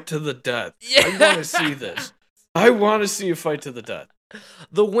fight to the death. Yeah. I want to see this. I want to see a fight to the death.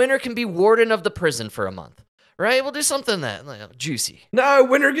 The winner can be warden of the prison for a month, right? We'll do something juicy. No,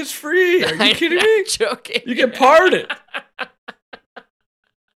 winner gets free. Are you kidding me? Joking. You can part it.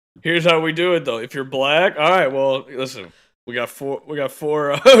 Here's how we do it, though. If you're black, all right. Well, listen, we got four.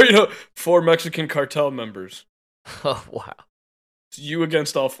 Four Mexican cartel members. Oh wow! It's you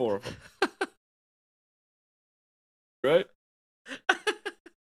against all 4 of them, right?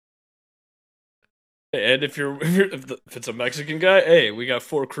 And if it's a Mexican guy, hey, we got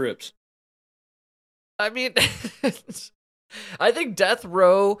 4 Crips. I mean, I think death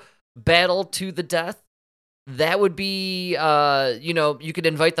row battle to the death. That would be, you could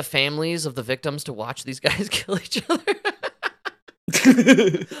invite the families of the victims to watch these guys kill each other.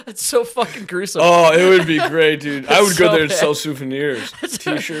 That's so fucking gruesome. Oh, it would be great, dude. I would go there and sell souvenirs,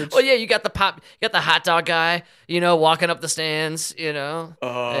 T-shirts. Well, yeah, you got the hot dog guy, walking up the stands, and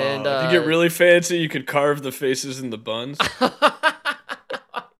if you get really fancy, you could carve the faces in the buns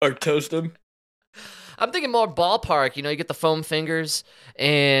or toast them. I'm thinking more ballpark. You get the foam fingers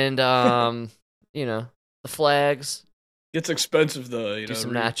and the flags. It's expensive though. Do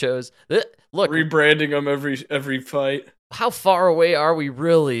some nachos. Look, rebranding them every fight. How far away are we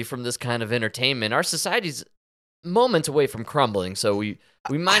really from this kind of entertainment? Our society's moments away from crumbling, so we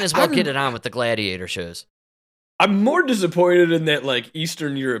might as well get it on with the gladiator shows. I'm more disappointed in that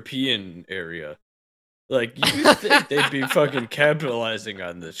Eastern European area. You think they'd be fucking capitalizing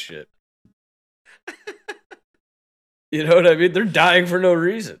on this shit. You know what I mean? They're dying for no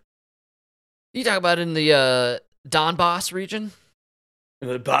reason. You talk about in the Donbass region? In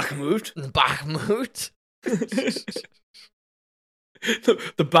the Bakhmut? The Bakhmut?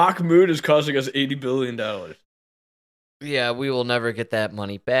 The Bakhmut is costing us $80 billion. Yeah, we will never get that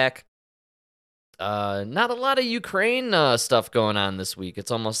money back. Not a lot of Ukraine stuff going on this week. It's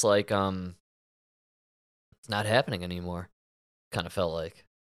almost like it's not happening anymore. Kind of felt like.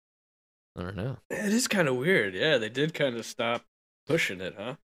 I don't know. It is kind of weird. Yeah, they did kind of stop pushing it,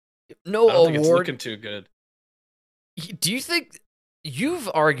 huh? No I don't think it's looking too good. Do you think you've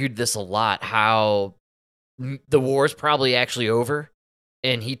argued this a lot? How the war's probably actually over,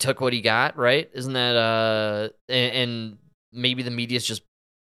 and he took what he got, right? Isn't that and maybe the media's just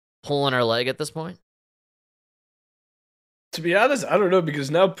pulling our leg at this point? To be honest, I don't know,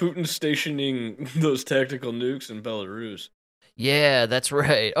 because now Putin's stationing those tactical nukes in Belarus. Yeah, that's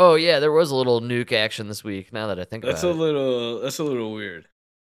right. Oh yeah, there was a little nuke action this week. Now that I think about it, that's a little weird.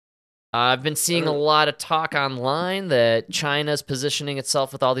 I've been seeing a lot of talk online that China's positioning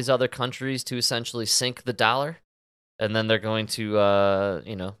itself with all these other countries to essentially sink the dollar, and then they're going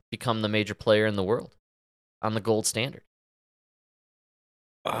to, become the major player in the world on the gold standard.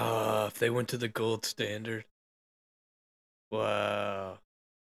 If they went to the gold standard, wow.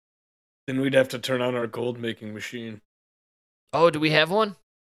 Then we'd have to turn on our gold making machine. Oh, do we have one?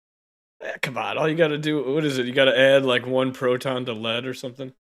 Come on, all you got to do, what is it? You got to add 1 proton to lead or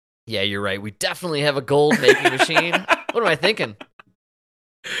something? Yeah, you're right. We definitely have a gold making machine. What am I thinking?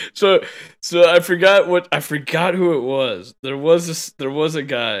 So I forgot who it was. There was a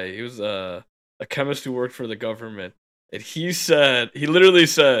guy. He was a chemist who worked for the government, And he literally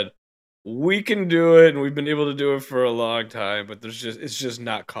said, we can do it, and we've been able to do it for a long time, but it's just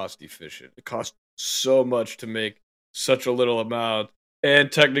not cost efficient. It costs so much to make such a little amount,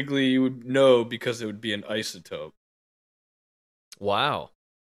 and technically you would know because it would be an isotope. Wow.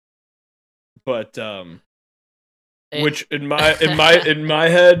 But which in my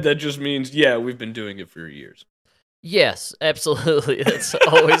head that just means we've been doing it for years. Yes, absolutely. That's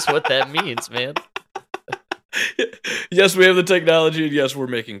always what that means, man. Yes, we have the technology, and yes, we're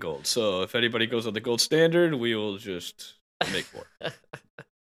making gold. So if anybody goes on the gold standard, we will just make more.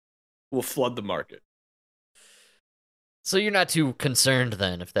 We'll flood the market. So you're not too concerned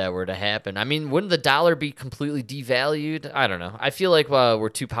then if that were to happen. I mean, wouldn't the dollar be completely devalued? I don't know. I feel like we're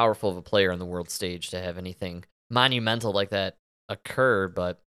too powerful of a player on the world stage to have anything monumental like that occur,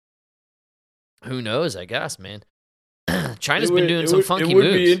 but who knows, I guess, man. China's been doing some funky moves. It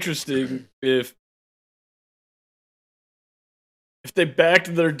would be interesting if they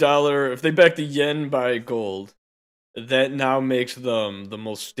backed their dollar, if they backed the yen by gold, that now makes them the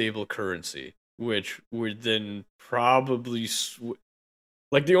most stable currency, which would then probably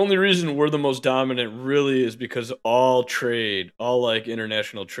like the only reason we're the most dominant really is because all like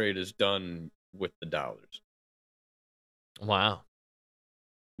international trade is done with the dollars. Wow.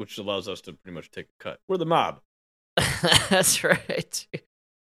 Which allows us to pretty much take a cut. We're the mob. That's right.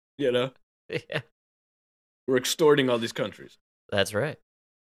 You know? Yeah. We're extorting all these countries. That's right.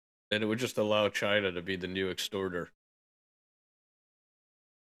 And it would just allow China to be the new extorter.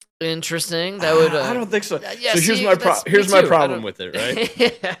 Interesting. That would. I don't think so. Yeah, so here's my problem with it, right?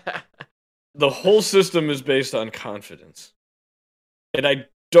 Yeah. The whole system is based on confidence, and I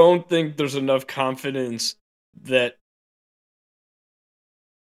don't think there's enough confidence that,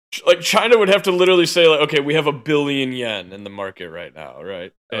 like, China would have to literally say, like, okay, we have 1 billion yen in the market right now,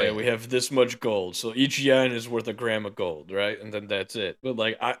 right? And we have this much gold, so each yen is worth a gram of gold, right? And then that's it. But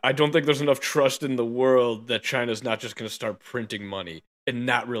like, I don't think there's enough trust in the world that China's not just going to start printing money and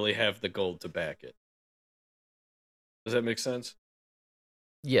not really have the gold to back it. Does that make sense?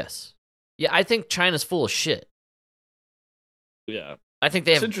 Yes. Yeah, I think China's full of shit. Yeah. I think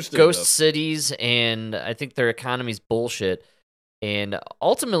they have ghost cities, and I think their economy's bullshit. And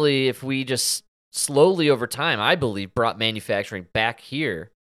ultimately, if we just slowly over time, I believe, brought manufacturing back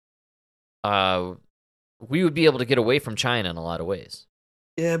here, we would be able to get away from China in a lot of ways.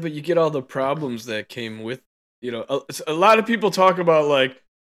 Yeah, but you get all the problems that came with, a lot of people talk about, like,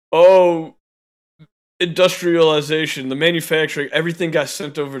 industrialization, the manufacturing, everything got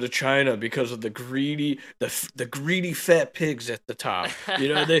sent over to China because of the greedy fat pigs at the top.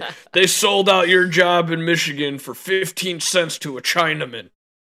 They sold out your job in Michigan for 15 cents to a Chinaman.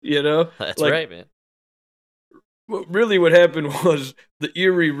 That's right, man. What happened was the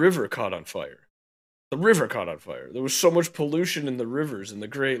Erie River caught on fire. The river caught on fire. There was so much pollution in the rivers and the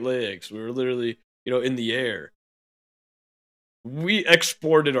Great Lakes. We were literally, in the air. We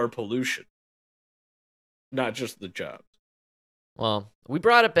exported our pollution. Not just the jobs. Well, we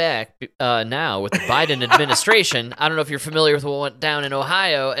brought it back now with the Biden administration. I don't know if you're familiar with what went down in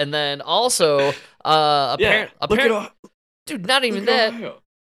Ohio, and then also apparently, dude, not even that.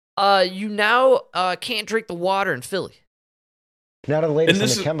 You now can't drink the water in Philly. Now to the latest on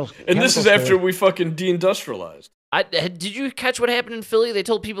the chemicals. And this is after we fucking deindustrialized. Did you catch what happened in Philly? They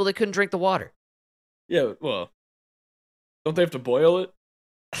told people they couldn't drink the water. Yeah, well, don't they have to boil it?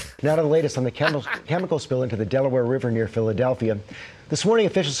 Now to the latest on the chemical spill into the Delaware River near Philadelphia. This morning,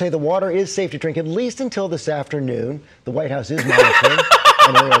 officials say the water is safe to drink at least until this afternoon. The White House is monitoring.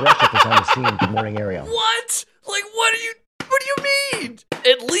 And Ariel Reshef is on the scene. Good morning, Ariel. What? Like, what do you mean?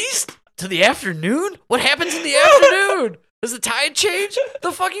 At least to the afternoon? What happens in the afternoon? Does the tide change?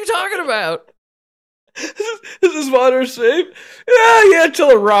 The fuck are you talking about? Is this water safe? Yeah,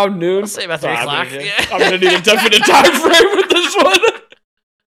 till around noon. I'll say about 3 o'clock. I'm gonna need a definite time frame with this one.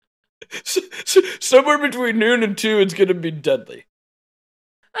 Somewhere between noon and 2, it's gonna be deadly.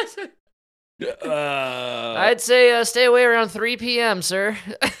 I'd say stay away around 3 p.m., sir.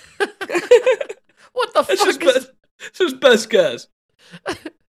 What the fuck? This is best guess.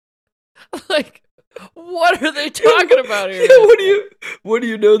 Like, what are they talking about here? Yeah, what do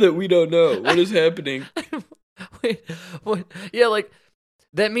you know that we don't know? What is happening? Wait, what? Yeah, like,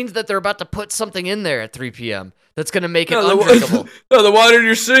 that means that they're about to put something in there at 3 p.m. that's going to make it undrinkable. No, the water in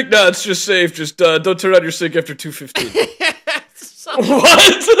your sink? No, it's just safe. Just don't turn on your sink after 2:15.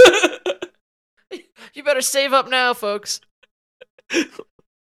 What? You better save up now, folks.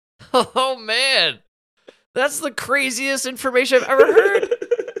 Oh, man. That's the craziest information I've ever heard.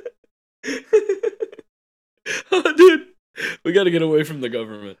 Oh, dude. We got to get away from the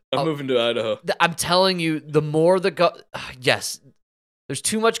government. I'm moving to Idaho. I'm telling you, the more yes, there's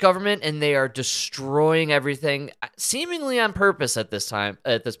too much government, and they are destroying everything, seemingly on purpose at this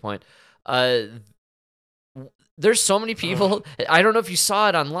point. There's so many people. I don't know if you saw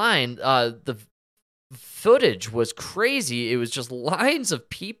it online. The footage was crazy. It was just lines of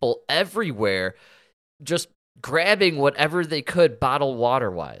people everywhere, just grabbing whatever they could, bottled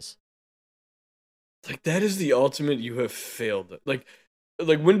water-wise. Like, that is the ultimate you have failed. Like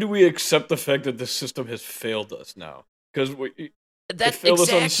when do we accept the fact that the system has failed us now? Because it failed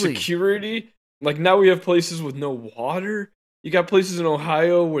us on security. Like, now we have places with no water. You got places in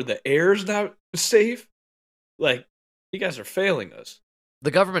Ohio where the air's not safe. Like, you guys are failing us. The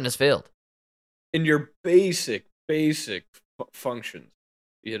government has failed. In your basic functions,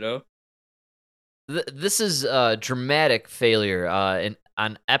 This is a dramatic failure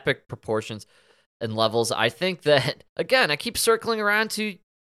on epic proportions and levels. I think that, again, I keep circling around to,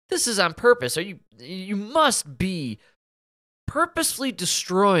 this is on purpose. You must be purposefully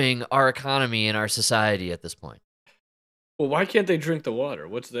destroying our economy and our society at this point. Well, why can't they drink the water?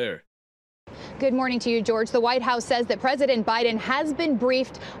 What's there? Good morning to you, George. The White House says that President Biden has been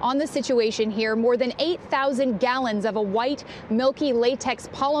briefed on the situation here. More than 8,000 gallons of a white, milky latex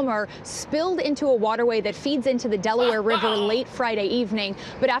polymer spilled into a waterway that feeds into the Delaware River late Friday evening.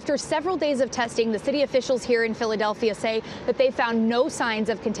 But after several days of testing, the city officials here in Philadelphia say that they found no signs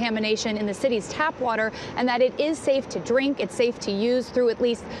of contamination in the city's tap water and that it is safe to drink. It's safe to use through at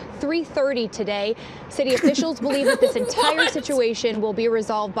least 3:30 today. City officials believe that this entire situation will be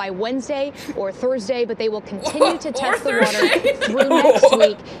resolved by Wednesday or Thursday, but they will continue to test the water through next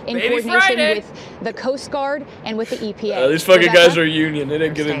week in coordination with the Coast Guard and with the EPA. These fucking guys are union. They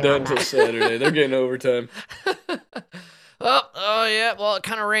didn't get it done until Saturday. They're getting overtime. Well, it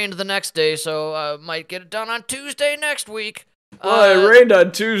kind of rained the next day, so might get it done on Tuesday next week. Well, it rained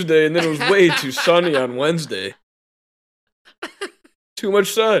on Tuesday, and then it was way too sunny on Wednesday. Too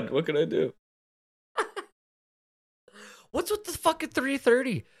much sun. What can I do? What's with the fucking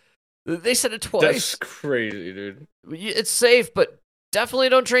 3:30? They said it twice. That's crazy, dude. It's safe, but definitely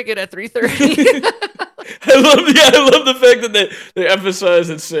don't drink it at 3:30. I love the fact that they emphasize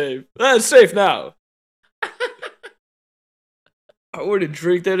it's safe. It's safe now. I wouldn't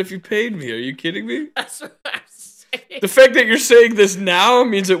drink that if you paid me. Are you kidding me? That's what I'm saying. The fact that you're saying this now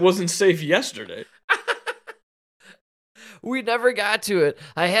means it wasn't safe yesterday. We never got to it.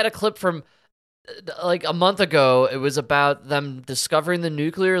 I had a clip from like a month ago. It was about them discovering the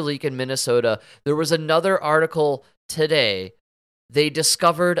nuclear leak in Minnesota. There was another article today. They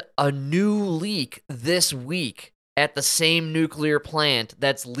discovered a new leak this week at the same nuclear plant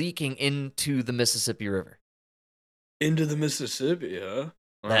that's leaking into the Mississippi River. Into the Mississippi, huh?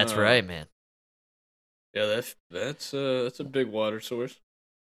 That's right, man. Yeah, that's a big water source.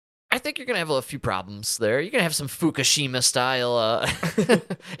 I think you're going to have a few problems there. You're going to have some Fukushima-style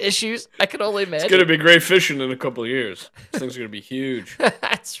issues. I can only imagine. It's going to be great fishing in a couple of years. This thing's going to be huge.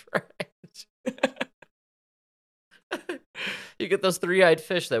 That's right. You get those three-eyed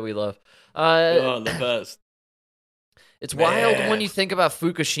fish that we love. The best. It's wild when you think about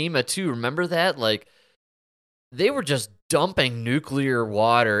Fukushima, too. Remember that? Like, they were just dumping nuclear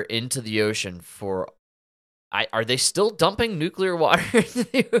water into the ocean for... Are they still dumping nuclear water into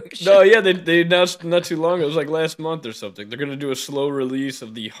the ocean? No, yeah, they announced not too long. It was like last month or something. They're gonna do a slow release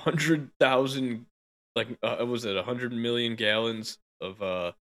of the 100,000, was it 100 million gallons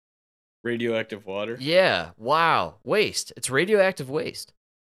of radioactive water? Yeah. Wow. Waste. It's radioactive waste.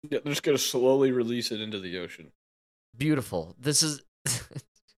 Yeah, they're just gonna slowly release it into the ocean. Beautiful. This is.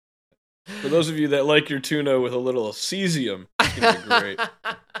 For those of you that like your tuna with a little cesium, it's gonna be great.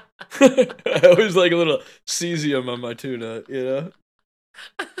 I always like a little cesium on my tuna,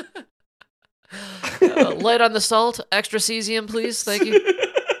 Light on the salt, extra cesium, please. Thank you.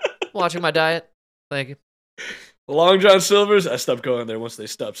 Watching my diet. Thank you. Long John Silver's, I stopped going there once they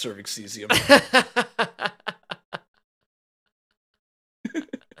stopped serving cesium.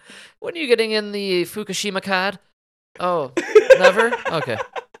 When are you getting in the Fukushima cod? Oh, never? Okay.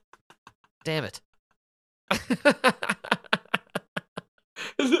 Damn it.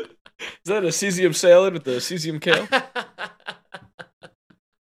 Is that a cesium salad with the cesium kale?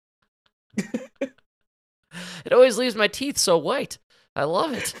 It always leaves my teeth so white. I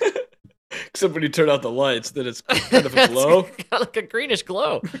love it. Except when you turn out the lights, then it's kind of a glow. It's got like a greenish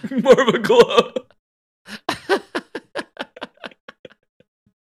glow. More of a glow.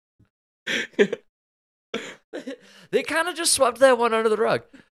 They kind of just swept that one under the rug.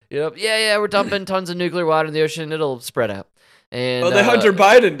 Yep. Yeah, we're dumping tons of nuclear water in the ocean. It'll spread out. And the Hunter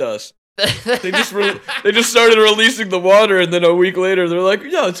Biden does. They just started releasing the water, and then a week later, they're like,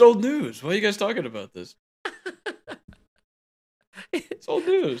 "Yeah, it's old news. Why are you guys talking about this?" It's old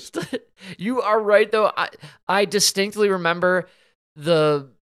news. You are right, though. I distinctly remember the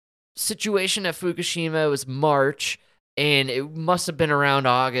situation at Fukushima. It was March, and it must have been around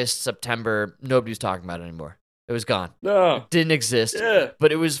August, September. Nobody was talking about it anymore. It was gone. No. It didn't exist. Yeah.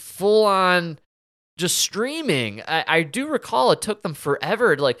 But it was full on just streaming. I do recall it took them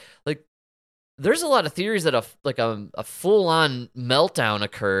forever to like there's a lot of theories that a full on meltdown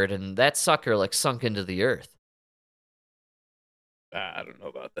occurred and that sucker like sunk into the earth. I don't know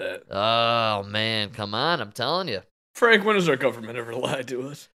about that. Oh man, come on, I'm telling you. Frank, when has our government ever lied to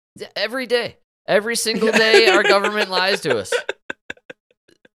us? Every day. Every single day our government lies to us.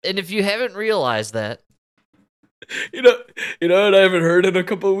 And if you haven't realized that, you know what I haven't heard in a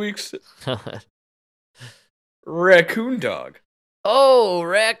couple of weeks? Raccoon dog. Oh,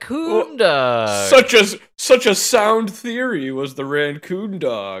 raccoon dog. Such a sound theory was the raccoon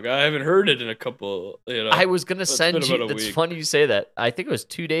dog. I haven't heard it in a couple, I was going to send you, it's funny you say that. I think it was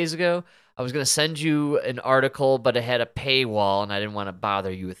 2 days ago. I was going to send you an article, but it had a paywall, and I didn't want to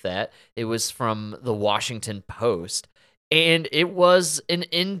bother you with that. It was from the Washington Post, and it was an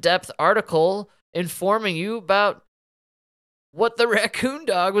in-depth article informing you about what the raccoon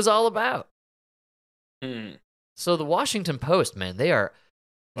dog was all about. So the Washington Post, man, they're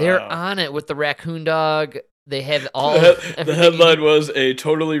on it with the raccoon dog. They have all the headline was a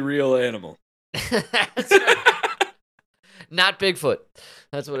totally real animal. That's right. Not Bigfoot.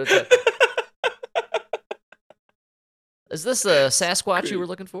 That's what it said. Is this a Sasquatch you were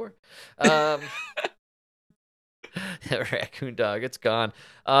looking for? Raccoon dog, it's gone.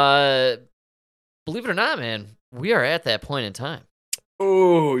 Believe it or not, man, we are at that point in time.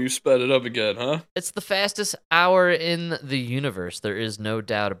 Oh, you sped it up again, huh? It's the fastest hour in the universe. There is no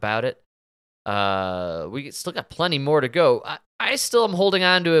doubt about it. We still got plenty more to go. I still am holding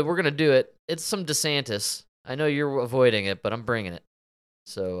on to it. We're going to do it. It's some DeSantis. I know you're avoiding it, but I'm bringing it.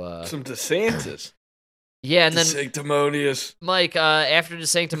 So some DeSantis. Yeah, and then DeSanctimonious. Mike, after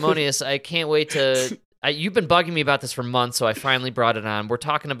DeSanctimonious, I can't wait to... you've been bugging me about this for months, so I finally brought it on. We're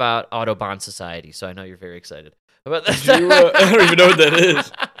talking about Autobahn Society, so I know you're very excited about that. I don't even know what that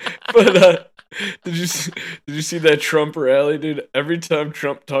is. But did you see that Trump rally, dude? Every time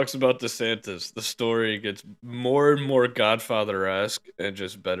Trump talks about DeSantis, the story gets more and more Godfather-esque and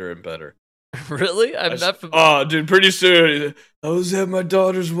just better and better. Really? I'm not familiar. Oh, dude, pretty soon, I was at my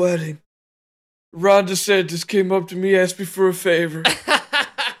daughter's wedding. Ron DeSantis came up to me, asked me for a favor.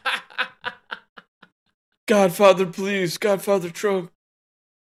 Godfather, please. Godfather Trump.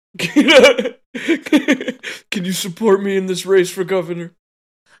 Can you support me in this race for governor?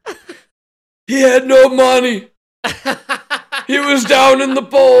 He had no money. He was down in the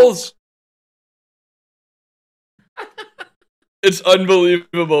polls. It's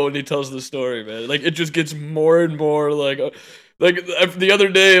unbelievable when he tells the story, man. Like, it just gets more and more like the other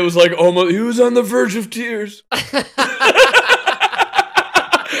day, it was like almost, he was on the verge of tears.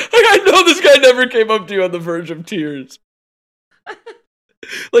 I know this guy never came up to you on the verge of tears.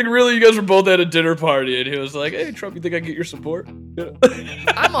 Like, really, you guys were both at a dinner party, and he was like, "Hey, Trump, you think I can get your support?"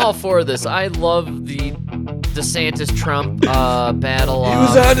 I'm all for this. I love the DeSantis-Trump battle. He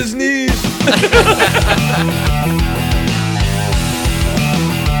was on his knees.